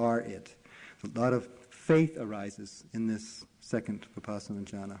 that we are it. A lot of faith arises in this second Vipassana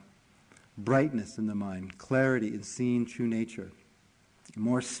Jhana. Brightness in the mind, clarity in seeing true nature,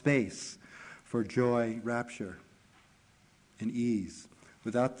 more space for joy, rapture, and ease.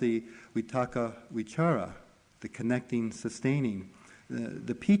 Without the vitaka vichara, the connecting, sustaining,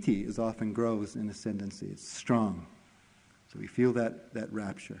 the piti is often grows in ascendancy. It's strong. So we feel that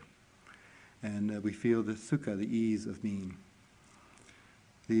rapture. And we feel the sukha, the ease of being.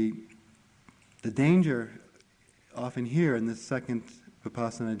 The danger often here in this second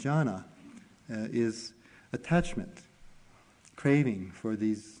Vipassana Jhana is attachment, craving for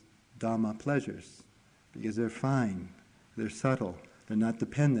these Dhamma pleasures, because they're fine, they're subtle, they're not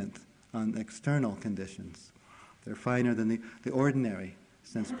dependent on external conditions. They're finer than the ordinary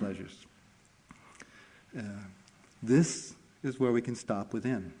sense pleasures. This is where we can stop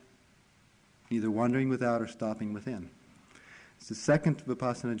within, either wandering without or stopping within. It's the second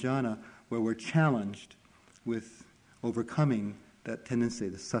Vipassana Jhana where we're challenged with overcoming that tendency,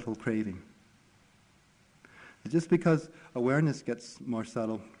 the subtle craving. Just because awareness gets more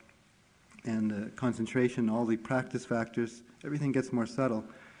subtle and concentration, all the practice factors, everything gets more subtle.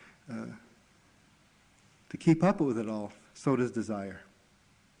 To keep up with it all, so does desire.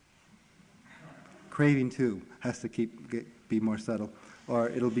 Craving too has to be more subtle, or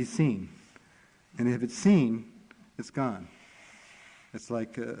it'll be seen. And if it's seen, it's gone. It's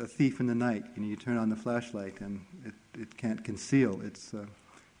like a thief in the night. You turn on the flashlight and it can't conceal its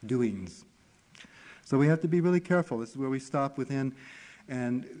doings. So we have to be really careful. This is where we stop within,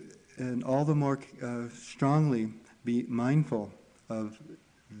 and all the more strongly be mindful of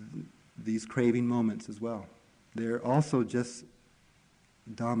these craving moments as well. They're also just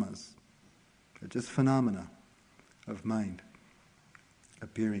dhammas. They're just phenomena of mind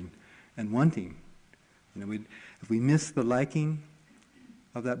appearing and wanting. If we miss the liking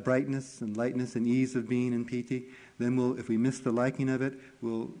of that brightness and lightness and ease of being in piti, then if we miss the liking of it,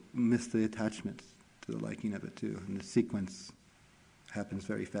 we'll miss the attachment to the liking of it too. And the sequence happens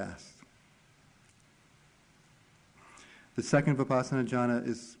very fast. The second Vipassana Jhana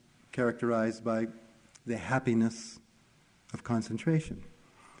is characterized by the happiness of concentration,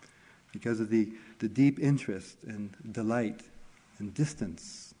 because of the deep interest and delight and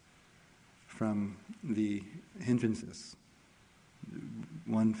distance from the hindrances.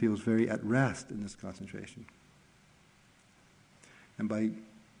 One feels very at rest in this concentration. And by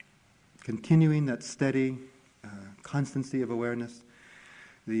continuing that steady constancy of awareness,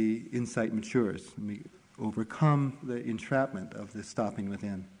 the insight matures, and we overcome the entrapment of the stopping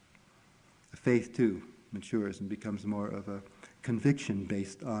within. The faith too matures and becomes more of a conviction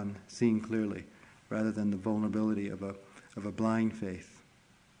based on seeing clearly, rather than the vulnerability of a blind faith.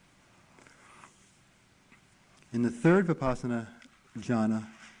 In the third Vipassana Jhana,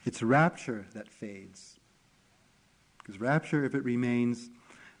 it's rapture that fades. Because rapture, if it remains,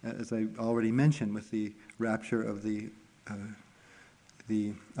 as I already mentioned, with the rapture of the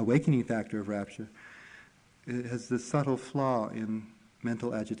awakening factor of rapture, it has this subtle flaw in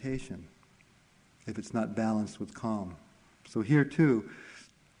mental agitation, if it's not balanced with calm. So here too,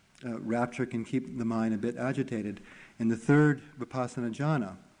 rapture can keep the mind a bit agitated. In the third Vipassana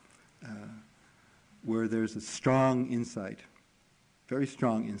Jhana, where there's a strong insight, very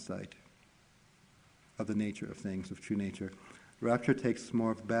strong insight of the nature of things, of true nature, rapture takes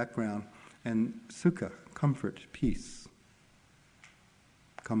more of a background, and sukha, comfort, peace,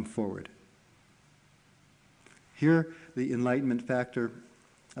 come forward. Here, the enlightenment factor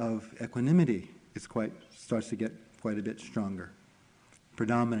of equanimity starts to get quite a bit stronger,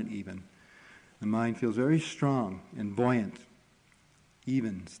 predominant even. The mind feels very strong and buoyant,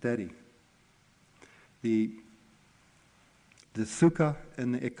 even, steady. The sukha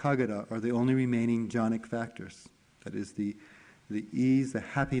and the ekaggata are the only remaining jhanic factors. That is the ease, the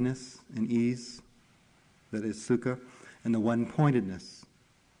happiness and ease, that is sukha, and the one-pointedness,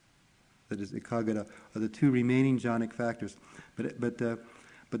 that is ekaggata, are the two remaining jhanic factors. But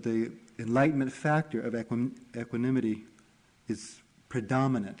the enlightenment factor of equanimity is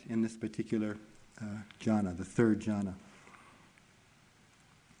predominant in this particular jhana, the third jhana.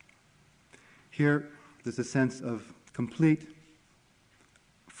 Here, there's a sense of complete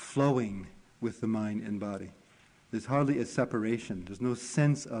flowing with the mind and body. There's hardly a separation. There's no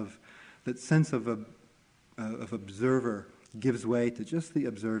sense of that sense of observer gives way to just the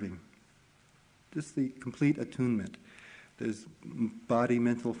observing, just the complete attunement. There's body,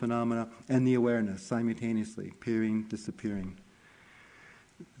 mental phenomena, and the awareness simultaneously, appearing, disappearing.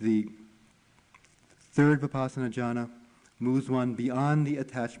 The third Vipassana Jhana moves one beyond the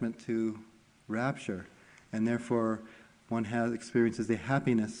attachment to rapture, and therefore one experiences the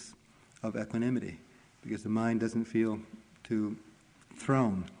happiness of equanimity, because the mind doesn't feel too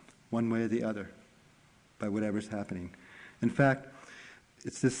thrown one way or the other by whatever's happening. In fact,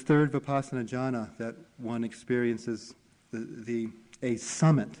 it's this third Vipassana Jhana that one experiences a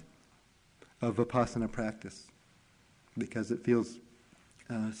summit of Vipassana practice, because it feels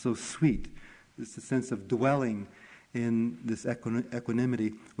so sweet. It's a sense of dwelling in this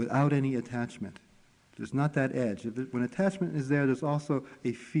equanimity without any attachment. There's not that edge. When attachment is there, there's also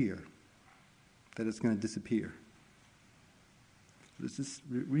a fear that it's going to disappear. There's this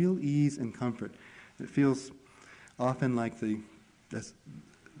real ease and comfort. It feels often like the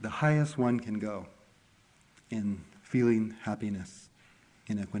highest one can go in feeling happiness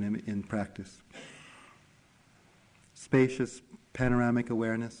in equanimity, in practice. Spacious, panoramic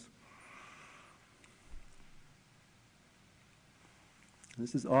awareness.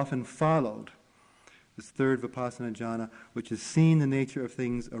 This is often followed, this third Vipassana Jhana, which has seen the nature of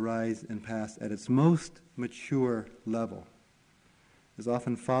things arise and pass at its most mature level, is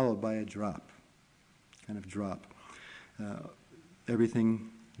often followed by a drop, everything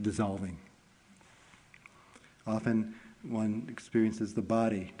dissolving, Often one experiences the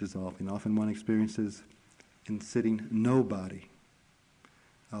body dissolving. Often one experiences in sitting no body.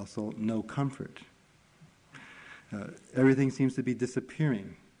 Also no comfort. Everything seems to be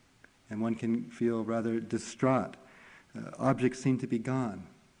disappearing, and one can feel rather distraught. Objects seem to be gone.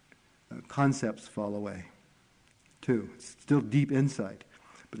 Concepts fall away, too. It's still deep insight,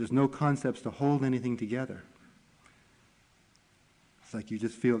 but there's no concepts to hold anything together. It's like you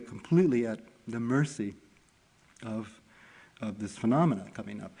just feel completely at the mercy of this phenomena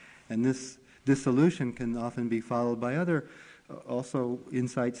coming up. And this dissolution can often be followed by other also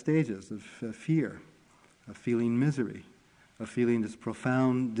insight stages of fear, of feeling misery, of feeling this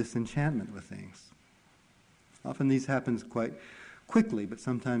profound disenchantment with things. Often these happens quite quickly, but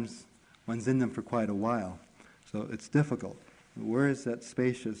sometimes one's in them for quite a while. So it's difficult. Where is that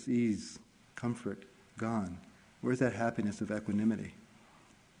spacious ease, comfort gone? Where's that happiness of equanimity?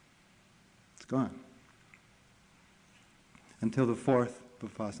 It's gone. Until the fourth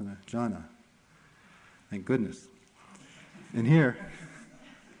Vipassana Jhana. Thank goodness. And here,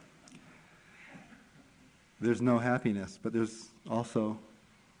 there's no happiness, but there's also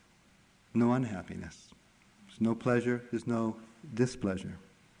no unhappiness. There's no pleasure, there's no displeasure.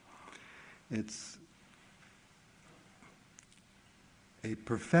 It's a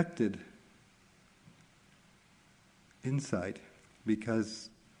perfected insight because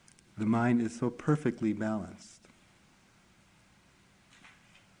the mind is so perfectly balanced.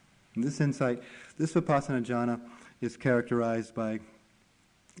 And this insight, this Vipassana Jhana is characterized by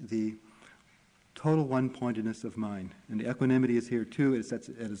the total one-pointedness of mind. And the equanimity is here too, it's at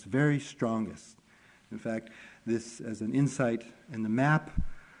its very strongest. In fact, this as an insight in the map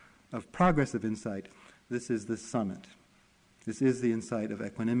of progressive insight, this is the summit. This is the insight of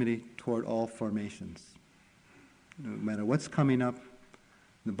equanimity toward all formations. No matter what's coming up,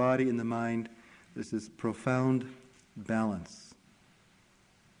 the body and the mind, there's this profound balance.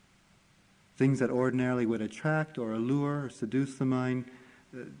 Things that ordinarily would attract or allure or seduce the mind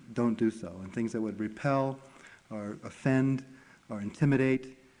don't do so. And things that would repel or offend or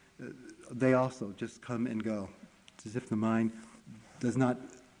intimidate, they also just come and go. It's as if the mind does not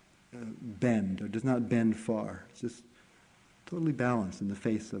bend or does not bend far. It's just totally balanced in the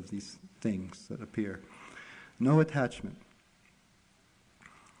face of these things that appear. No attachment.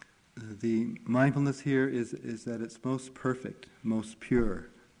 The mindfulness here is at its most perfect, most pure,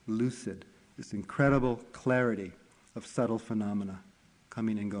 lucid, this incredible clarity of subtle phenomena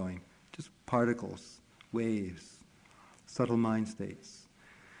coming and going. Just particles, waves, subtle mind states.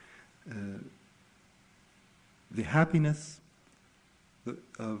 The happiness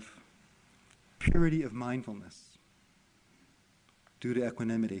of purity of mindfulness due to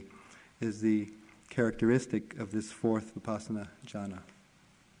equanimity is the characteristic of this fourth Vipassana Jhana.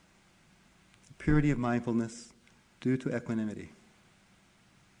 The purity of mindfulness due to equanimity.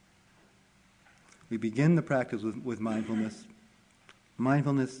 We begin the practice with mindfulness.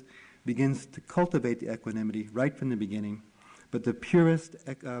 Mindfulness begins to cultivate the equanimity right from the beginning, but the purest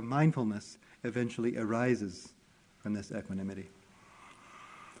mindfulness eventually arises from this equanimity.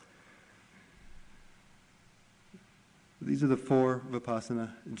 These are the four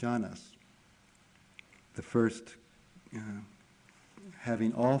Vipassana Jhanas. The first,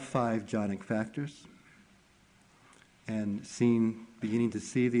 having all five jhanic factors and beginning to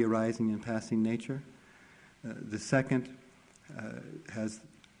see the arising and passing nature. The second has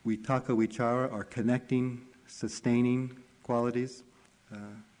vitaka vichara, or connecting, sustaining qualities,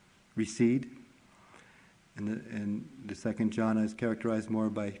 recede. And the second jhana is characterized more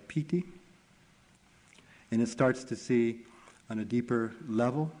by piti. And it starts to see on a deeper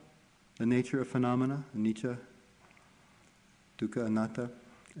level the nature of phenomena, anicca, dukkha, anatta,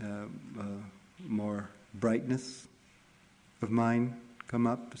 more brightness of mind come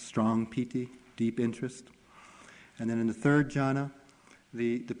up, strong piti, deep interest. And then in the third jhana,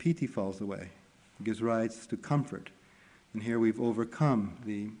 the piti falls away. It gives rise to comfort. And here we've overcome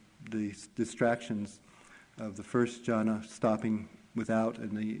the distractions of the first jhana, stopping without,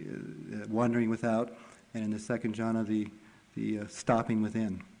 and the wandering without, and in the second jhana, the stopping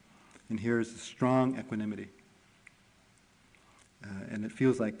within. And here is a strong equanimity. And it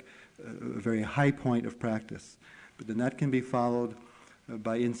feels like a very high point of practice. But then that can be followed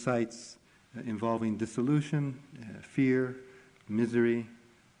by insights involving dissolution, fear, misery,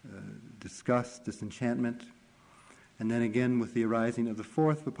 disgust, disenchantment. And then again with the arising of the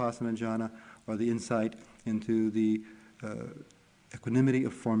fourth Vipassana Jhana, or the insight into the equanimity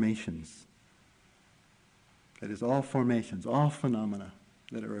of formations. That is, all formations, all phenomena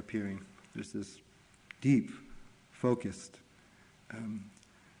that are appearing. There's this deep, focused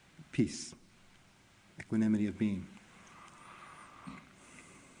peace, equanimity of being.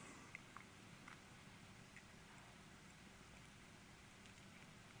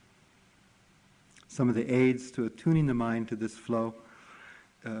 Some of the aids to attuning the mind to this flow,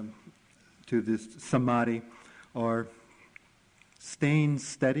 to this samadhi, are staying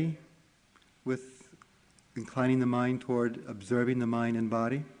steady with inclining the mind toward observing the mind and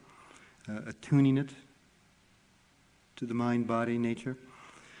body, attuning it to the mind-body nature.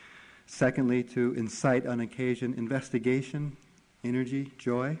 Secondly, to incite on occasion investigation, energy,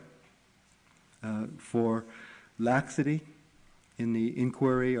 joy, for laxity in the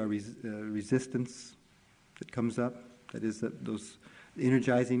inquiry or resistance that comes up. That is, those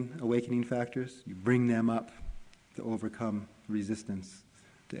energizing, awakening factors, you bring them up to overcome resistance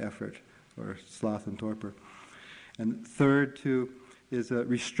to effort or sloth and torpor. And third, is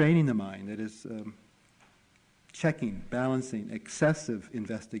restraining the mind. That is, checking, balancing, excessive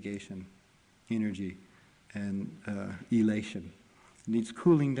investigation, energy, and elation. It needs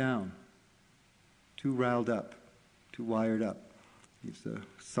cooling down. Too riled up, too wired up. It's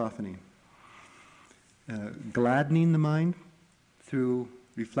softening. Gladdening the mind through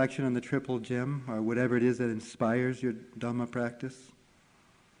reflection on the triple gem, or whatever it is that inspires your Dhamma practice.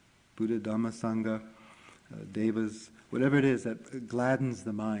 Buddha, Dhamma, Sangha, Devas, whatever it is that gladdens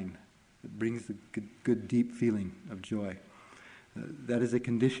the mind. It brings a good deep feeling of joy. That is a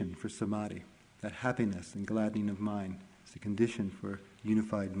condition for samadhi. That happiness and gladdening of mind is a condition for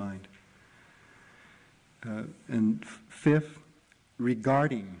unified mind. And fifth,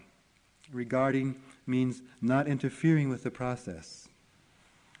 regarding. Regarding means not interfering with the process.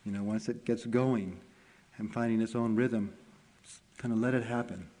 Once it gets going and finding its own rhythm, just kind of let it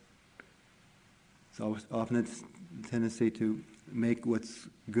happen. It's always often a tendency to make what's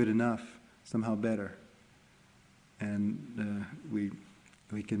good enough somehow better. And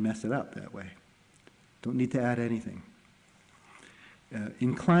we can mess it up that way. Don't need to add anything.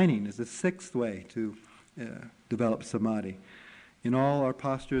 Inclining is the sixth way to develop samadhi. In all our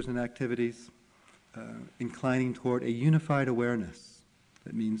postures and activities, inclining toward a unified awareness.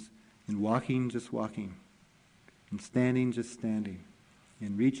 That means in walking, just walking. In standing, just standing.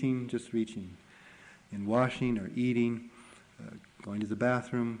 In reaching, just reaching. In washing or eating, going to the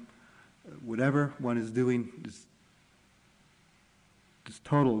bathroom, whatever one is doing, this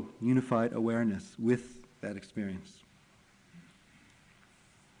total unified awareness with that experience.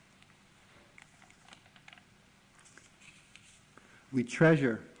 We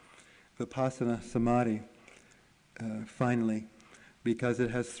treasure Vipassana Samadhi, finally, because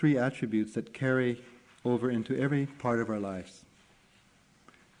it has three attributes that carry over into every part of our lives.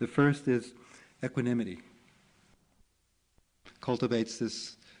 The first is equanimity. Cultivates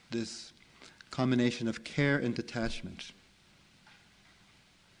this combination of care and detachment.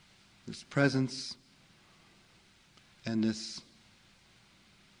 This presence and this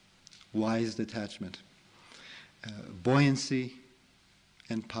wise detachment. Buoyancy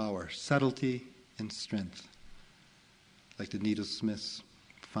and power, subtlety and strength, like the needlesmith's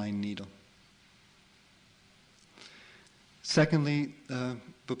fine needle. Secondly,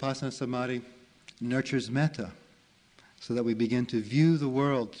 Vipassana Samadhi nurtures metta, so that we begin to view the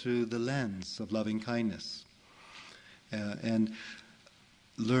world through the lens of loving kindness, and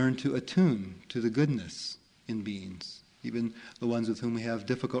learn to attune to the goodness in beings, even the ones with whom we have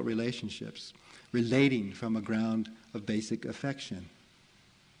difficult relationships, relating from a ground of basic affection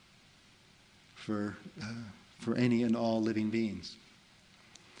for any and all living beings.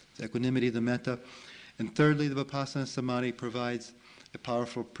 The equanimity, the metta. And thirdly, the Vipassana Samadhi provides a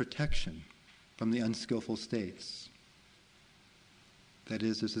powerful protection from the unskillful states. That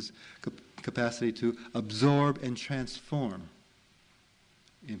is, there's this capacity to absorb and transform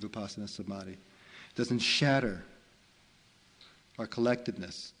in Vipassana Samadhi. It doesn't shatter our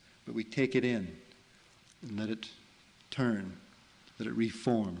collectedness, but we take it in and let it turn, let it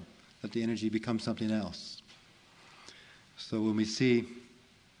reform, let the energy become something else. So when we see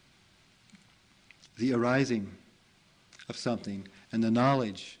the arising of something and the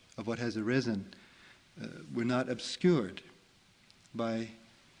knowledge of what has arisen, we're not obscured by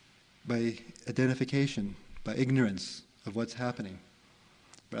identification, by ignorance of what's happening.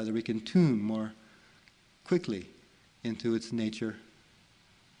 Rather, we can tune more quickly into its nature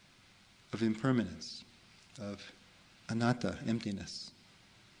of impermanence, of anatta, emptiness,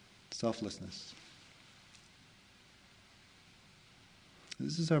 selflessness.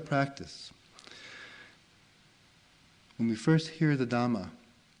 This is our practice. When we first hear the Dhamma,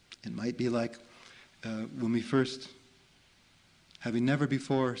 it might be like when we first, having never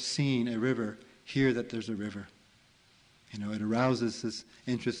before seen a river, hear that there's a river. It arouses this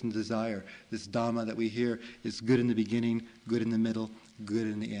interest and desire. This Dhamma that we hear is good in the beginning, good in the middle, good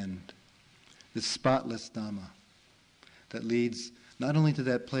in the end. This spotless Dhamma that leads not only to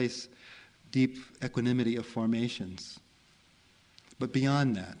that place, deep equanimity of formations, but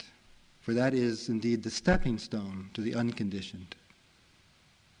beyond that. For that is indeed the stepping stone to the unconditioned,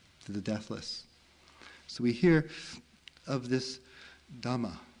 to the deathless. So we hear of this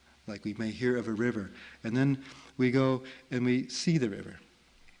Dhamma, like we may hear of a river, and then we go and we see the river.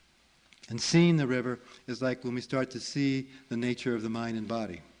 And seeing the river is like when we start to see the nature of the mind and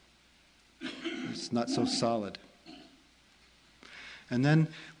body. It's not so solid. And then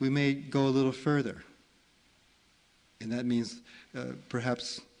we may go a little further. And that means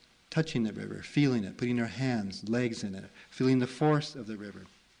perhaps touching the river, feeling it, putting our hands, legs in it, feeling the force of the river,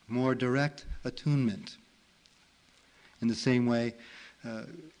 more direct attunement. In the same way,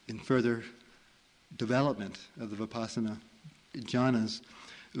 in further development of the Vipassana Jhanas,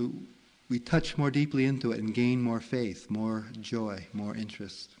 we touch more deeply into it and gain more faith, more joy, more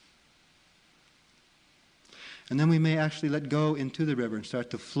interest. And then we may actually let go into the river and start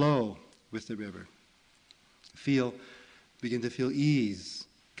to flow with the river. Begin to feel ease,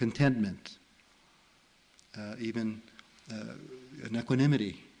 contentment, even an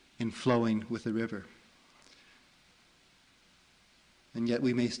equanimity in flowing with the river. And yet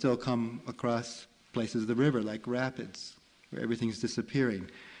we may still come across places of the river like rapids, where everything's disappearing,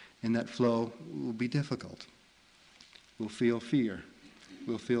 and that flow will be difficult. We'll feel fear,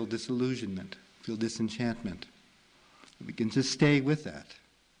 we'll feel disillusionment, feel disenchantment. We can just stay with that.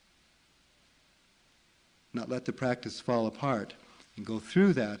 Not let the practice fall apart and go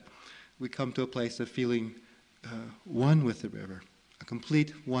through that. We come to a place of feeling one with the river, a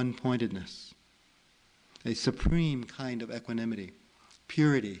complete one-pointedness, a supreme kind of equanimity,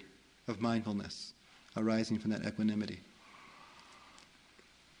 purity of mindfulness arising from that equanimity.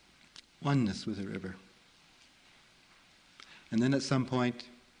 Oneness with the river. And then at some point,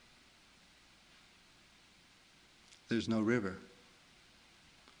 there's no river,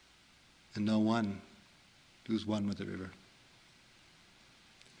 and no one who's one with the river.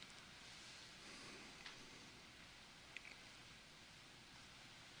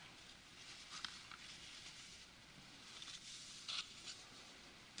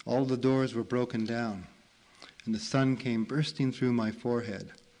 All the doors were broken down, and the sun came bursting through my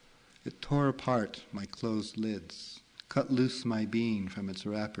forehead. It tore apart my closed lids, cut loose my being from its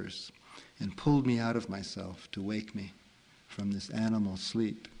wrappers, and pulled me out of myself to wake me from this animal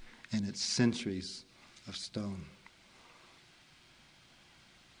sleep and its centuries of stone.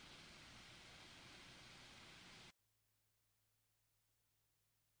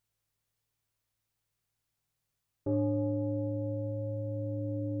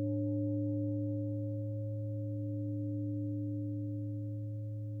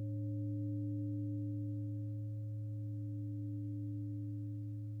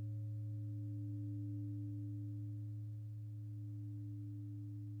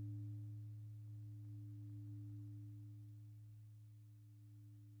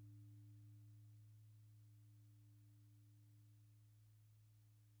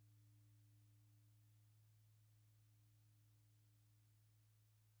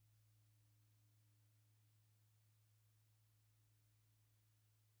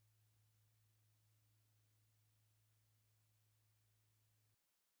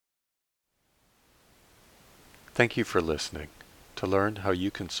 Thank you for listening. To learn how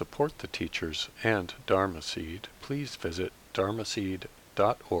you can support the teachers and Dharma Seed, please visit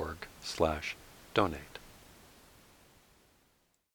dharmaseed.org/donate.